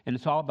 And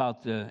it's all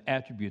about the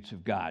attributes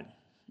of God.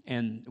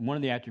 And one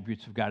of the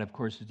attributes of God, of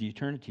course, is the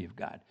eternity of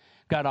God.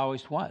 God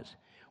always was.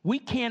 We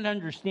can't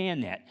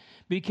understand that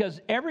because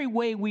every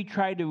way we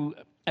try to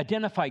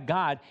identify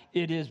God,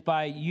 it is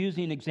by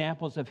using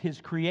examples of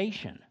his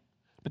creation.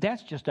 But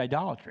that's just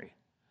idolatry.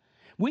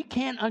 We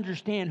can't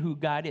understand who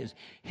God is.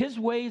 His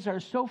ways are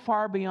so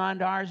far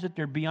beyond ours that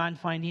they're beyond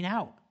finding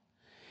out.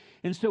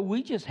 And so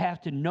we just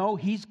have to know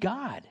he's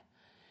God.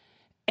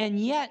 And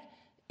yet,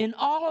 in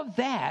all of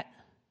that,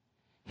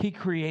 he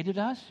created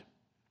us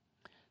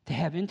to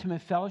have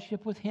intimate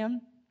fellowship with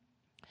him.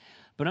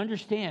 But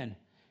understand,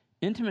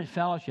 intimate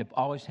fellowship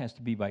always has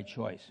to be by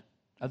choice.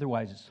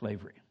 Otherwise, it's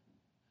slavery.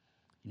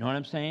 You know what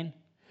I'm saying?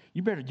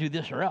 You better do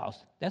this or else.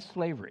 That's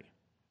slavery.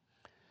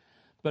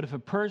 But if a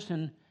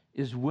person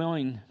is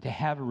willing to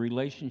have a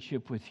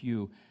relationship with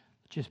you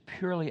just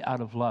purely out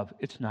of love,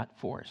 it's not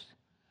forced.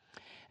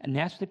 And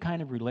that's the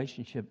kind of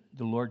relationship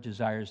the Lord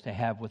desires to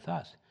have with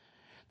us.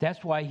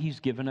 That's why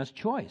he's given us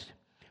choice.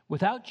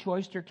 Without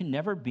choice, there can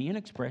never be an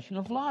expression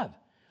of love.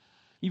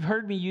 You've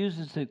heard me use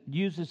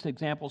this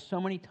example so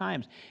many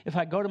times. If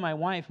I go to my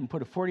wife and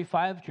put a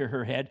 45 to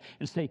her head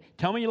and say,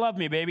 tell me you love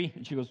me, baby,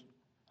 and she goes,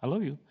 I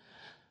love you.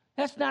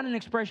 That's not an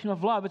expression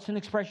of love. It's an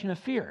expression of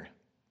fear.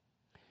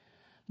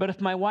 But if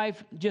my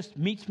wife just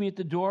meets me at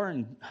the door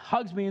and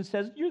hugs me and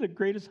says, "You're the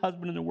greatest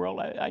husband in the world.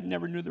 I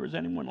never knew there was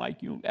anyone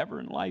like you ever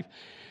in life,"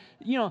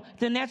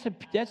 then that's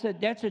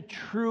a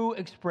true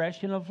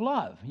expression of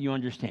love. You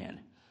understand?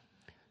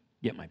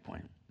 Get my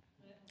point.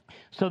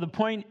 So the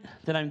point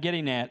that I'm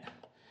getting at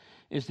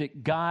is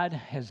that God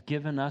has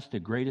given us the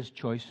greatest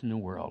choice in the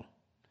world,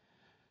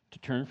 to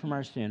turn from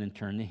our sin and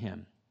turn to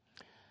Him.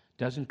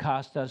 Doesn't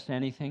cost us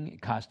anything.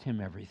 It cost Him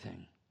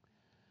everything.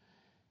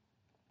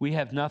 We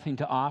have nothing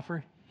to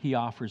offer. He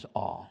offers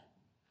all.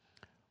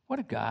 What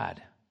a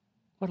God.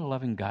 What a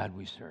loving God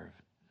we serve.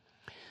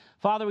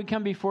 Father, we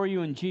come before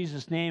you in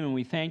Jesus' name, and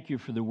we thank you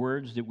for the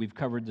words that we've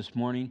covered this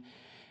morning.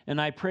 And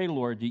I pray,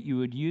 Lord, that you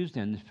would use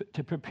them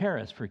to prepare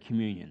us for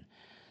communion,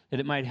 that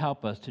it might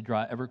help us to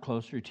draw ever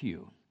closer to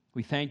you.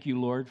 We thank you,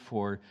 Lord,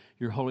 for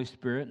your Holy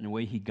Spirit and the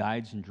way He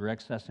guides and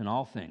directs us in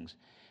all things.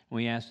 And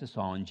we ask this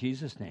all in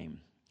Jesus'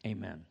 name.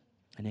 Amen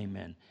and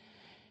amen.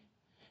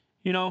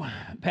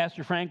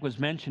 Pastor Frank was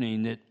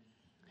mentioning that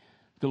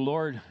the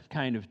Lord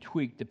kind of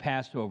tweaked the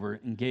Passover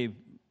and gave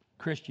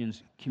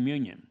Christians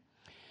communion.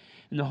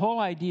 And the whole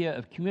idea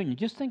of communion,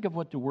 just think of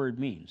what the word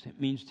means. It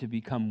means to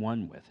become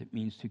one with. It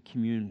means to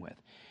commune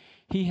with.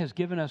 He has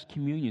given us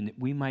communion that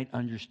we might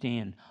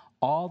understand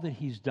all that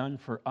He's done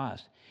for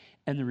us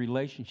and the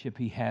relationship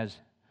He has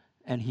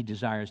and He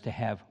desires to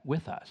have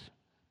with us.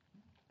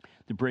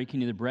 The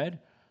breaking of the bread,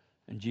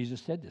 and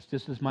Jesus said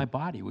this is my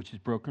body, which is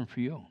broken for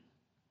you.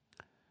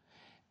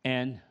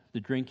 And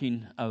the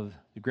drinking of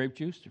the grape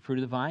juice, the fruit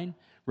of the vine,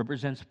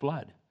 represents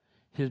blood.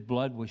 His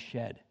blood was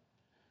shed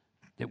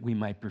that we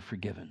might be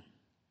forgiven.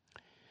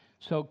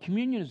 So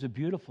communion is a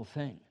beautiful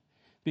thing,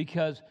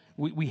 because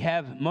we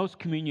have, most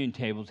communion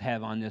tables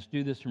have on this,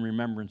 "Do this in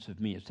remembrance of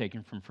me." It's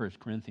taken from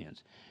 1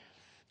 Corinthians.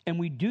 And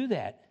we do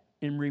that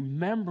in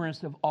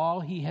remembrance of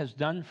all He has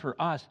done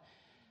for us.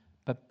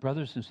 But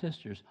brothers and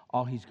sisters,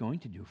 all He's going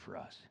to do for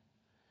us.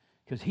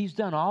 Because He's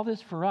done all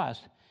this for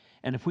us.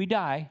 And if we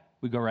die,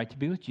 we go right to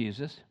be with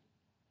Jesus.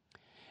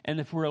 And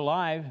if we're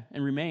alive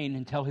and remain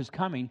until His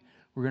coming,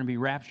 we're going to be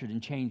raptured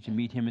and changed and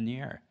meet Him in the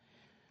air.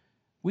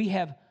 We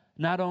have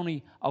not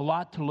only a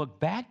lot to look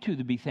back to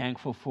be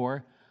thankful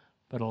for,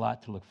 but a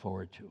lot to look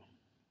forward to.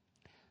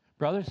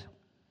 Brothers,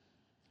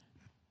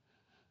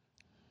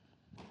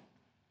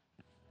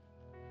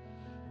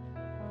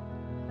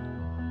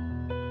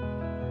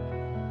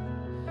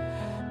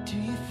 do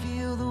you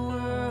feel the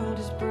world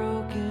is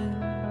broken?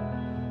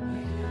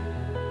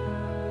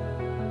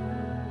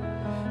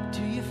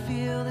 Do you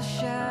feel the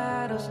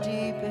shadows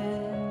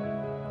deepen?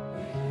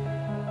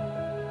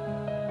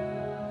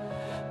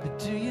 But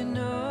do you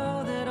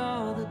know that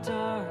all the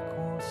dark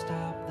won't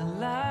stop the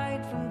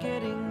light from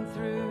getting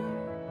through?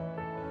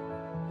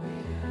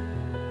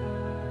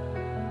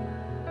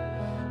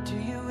 Do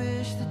you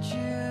wish that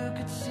you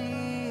could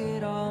see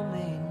it all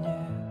made new?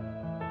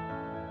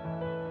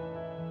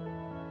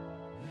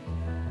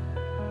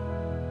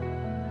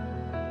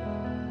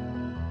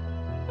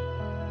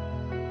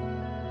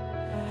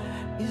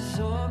 Is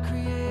all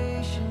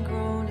creation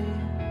groaning?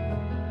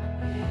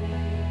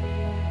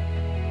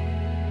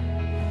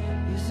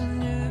 Is a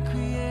new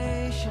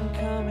creation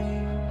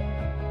coming?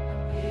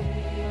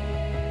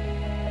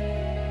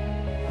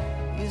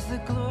 Is the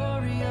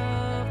glory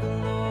of the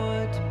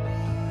Lord to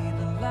be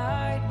the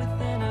light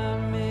within our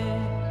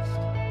midst?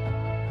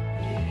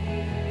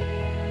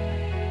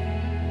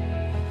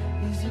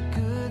 Is it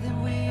good that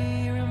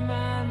we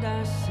remind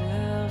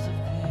ourselves of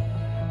this?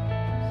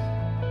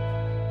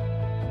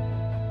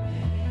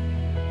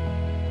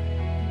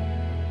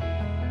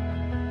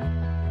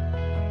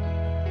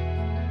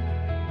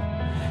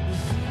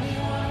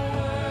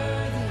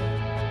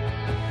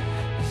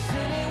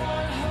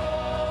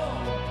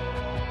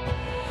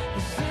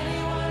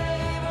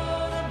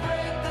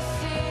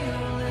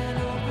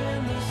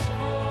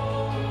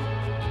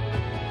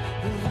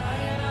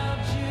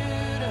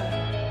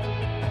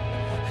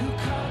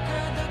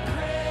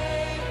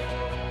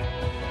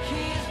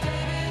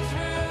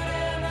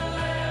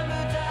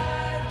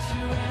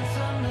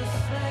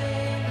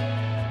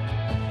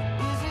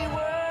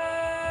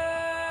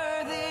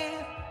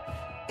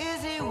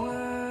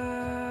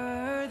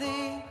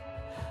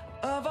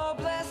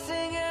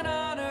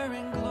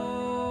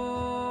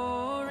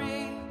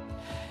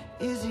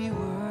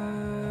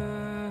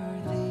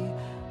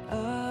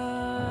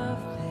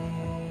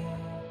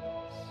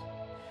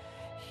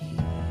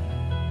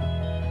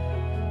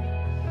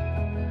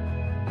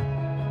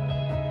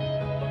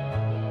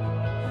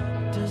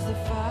 Does the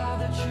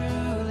Father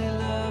truly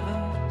love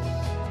us?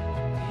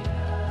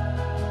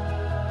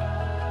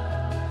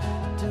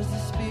 Does the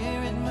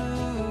Spirit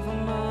move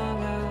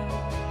among us?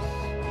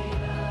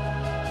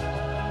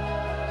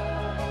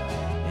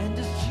 And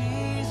does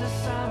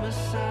Jesus, our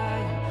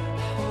Messiah,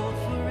 hold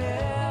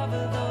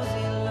forever those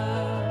He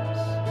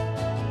loves?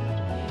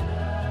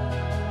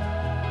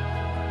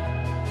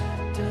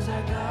 Does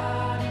our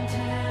God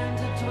intend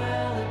to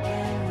dwell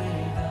again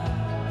with us?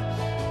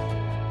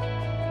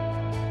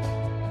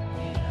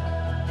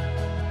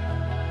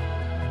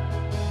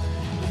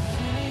 Is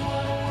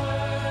anyone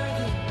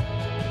worthy?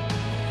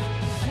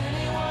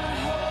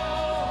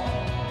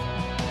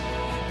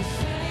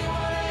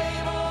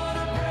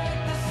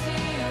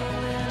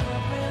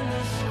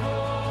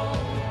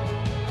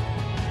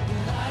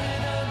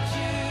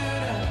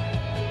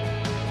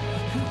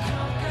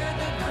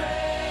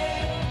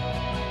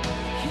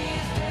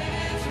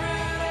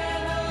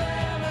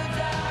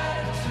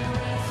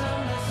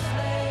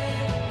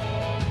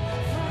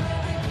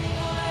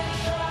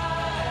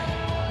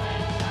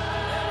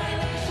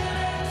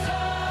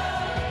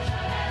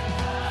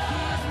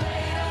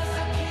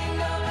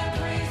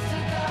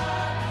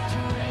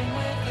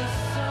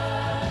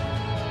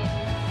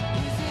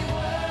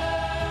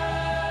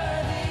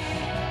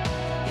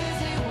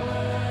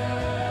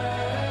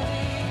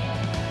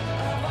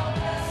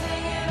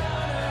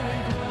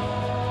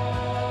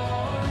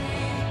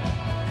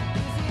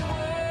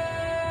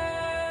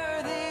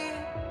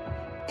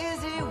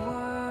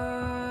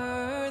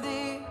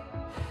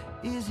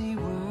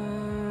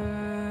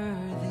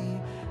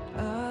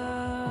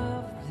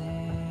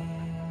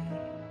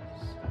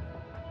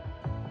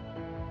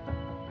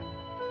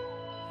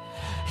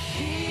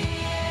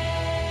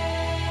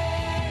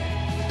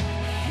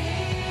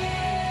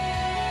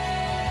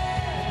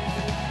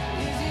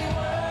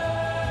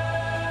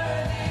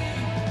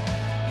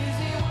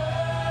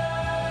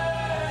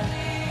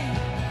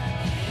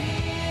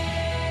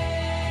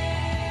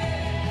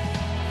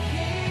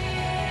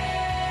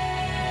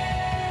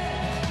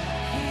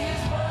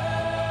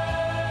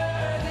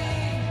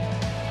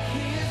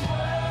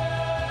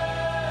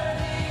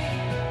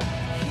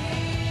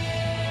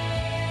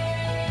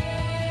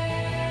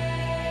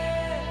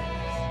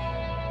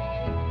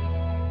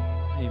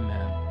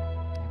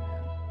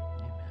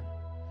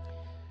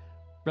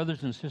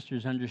 Brothers and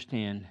sisters,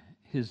 understand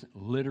his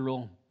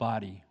literal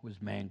body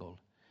was mangled.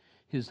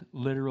 His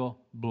literal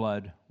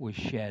blood was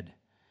shed,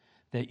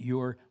 that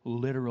your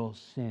literal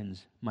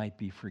sins might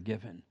be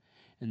forgiven,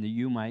 and that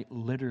you might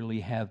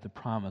literally have the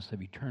promise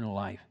of eternal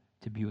life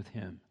to be with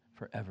him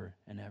forever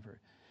and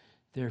ever.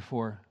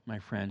 Therefore, my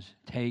friends,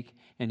 take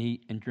and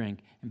eat and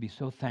drink and be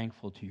so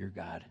thankful to your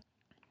God.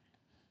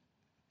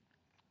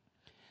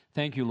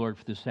 Thank you, Lord,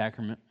 for the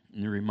sacrament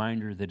and the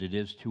reminder that it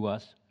is to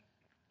us.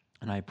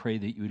 And I pray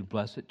that you would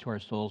bless it to our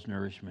soul's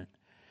nourishment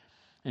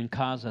and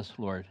cause us,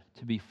 Lord,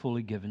 to be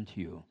fully given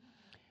to you.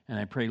 And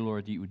I pray,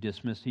 Lord, that you would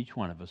dismiss each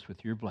one of us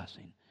with your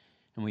blessing.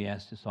 And we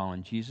ask this all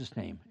in Jesus'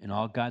 name. And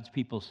all God's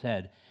people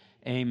said,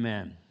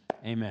 amen.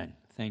 Amen.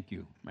 Thank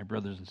you, my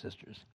brothers and sisters.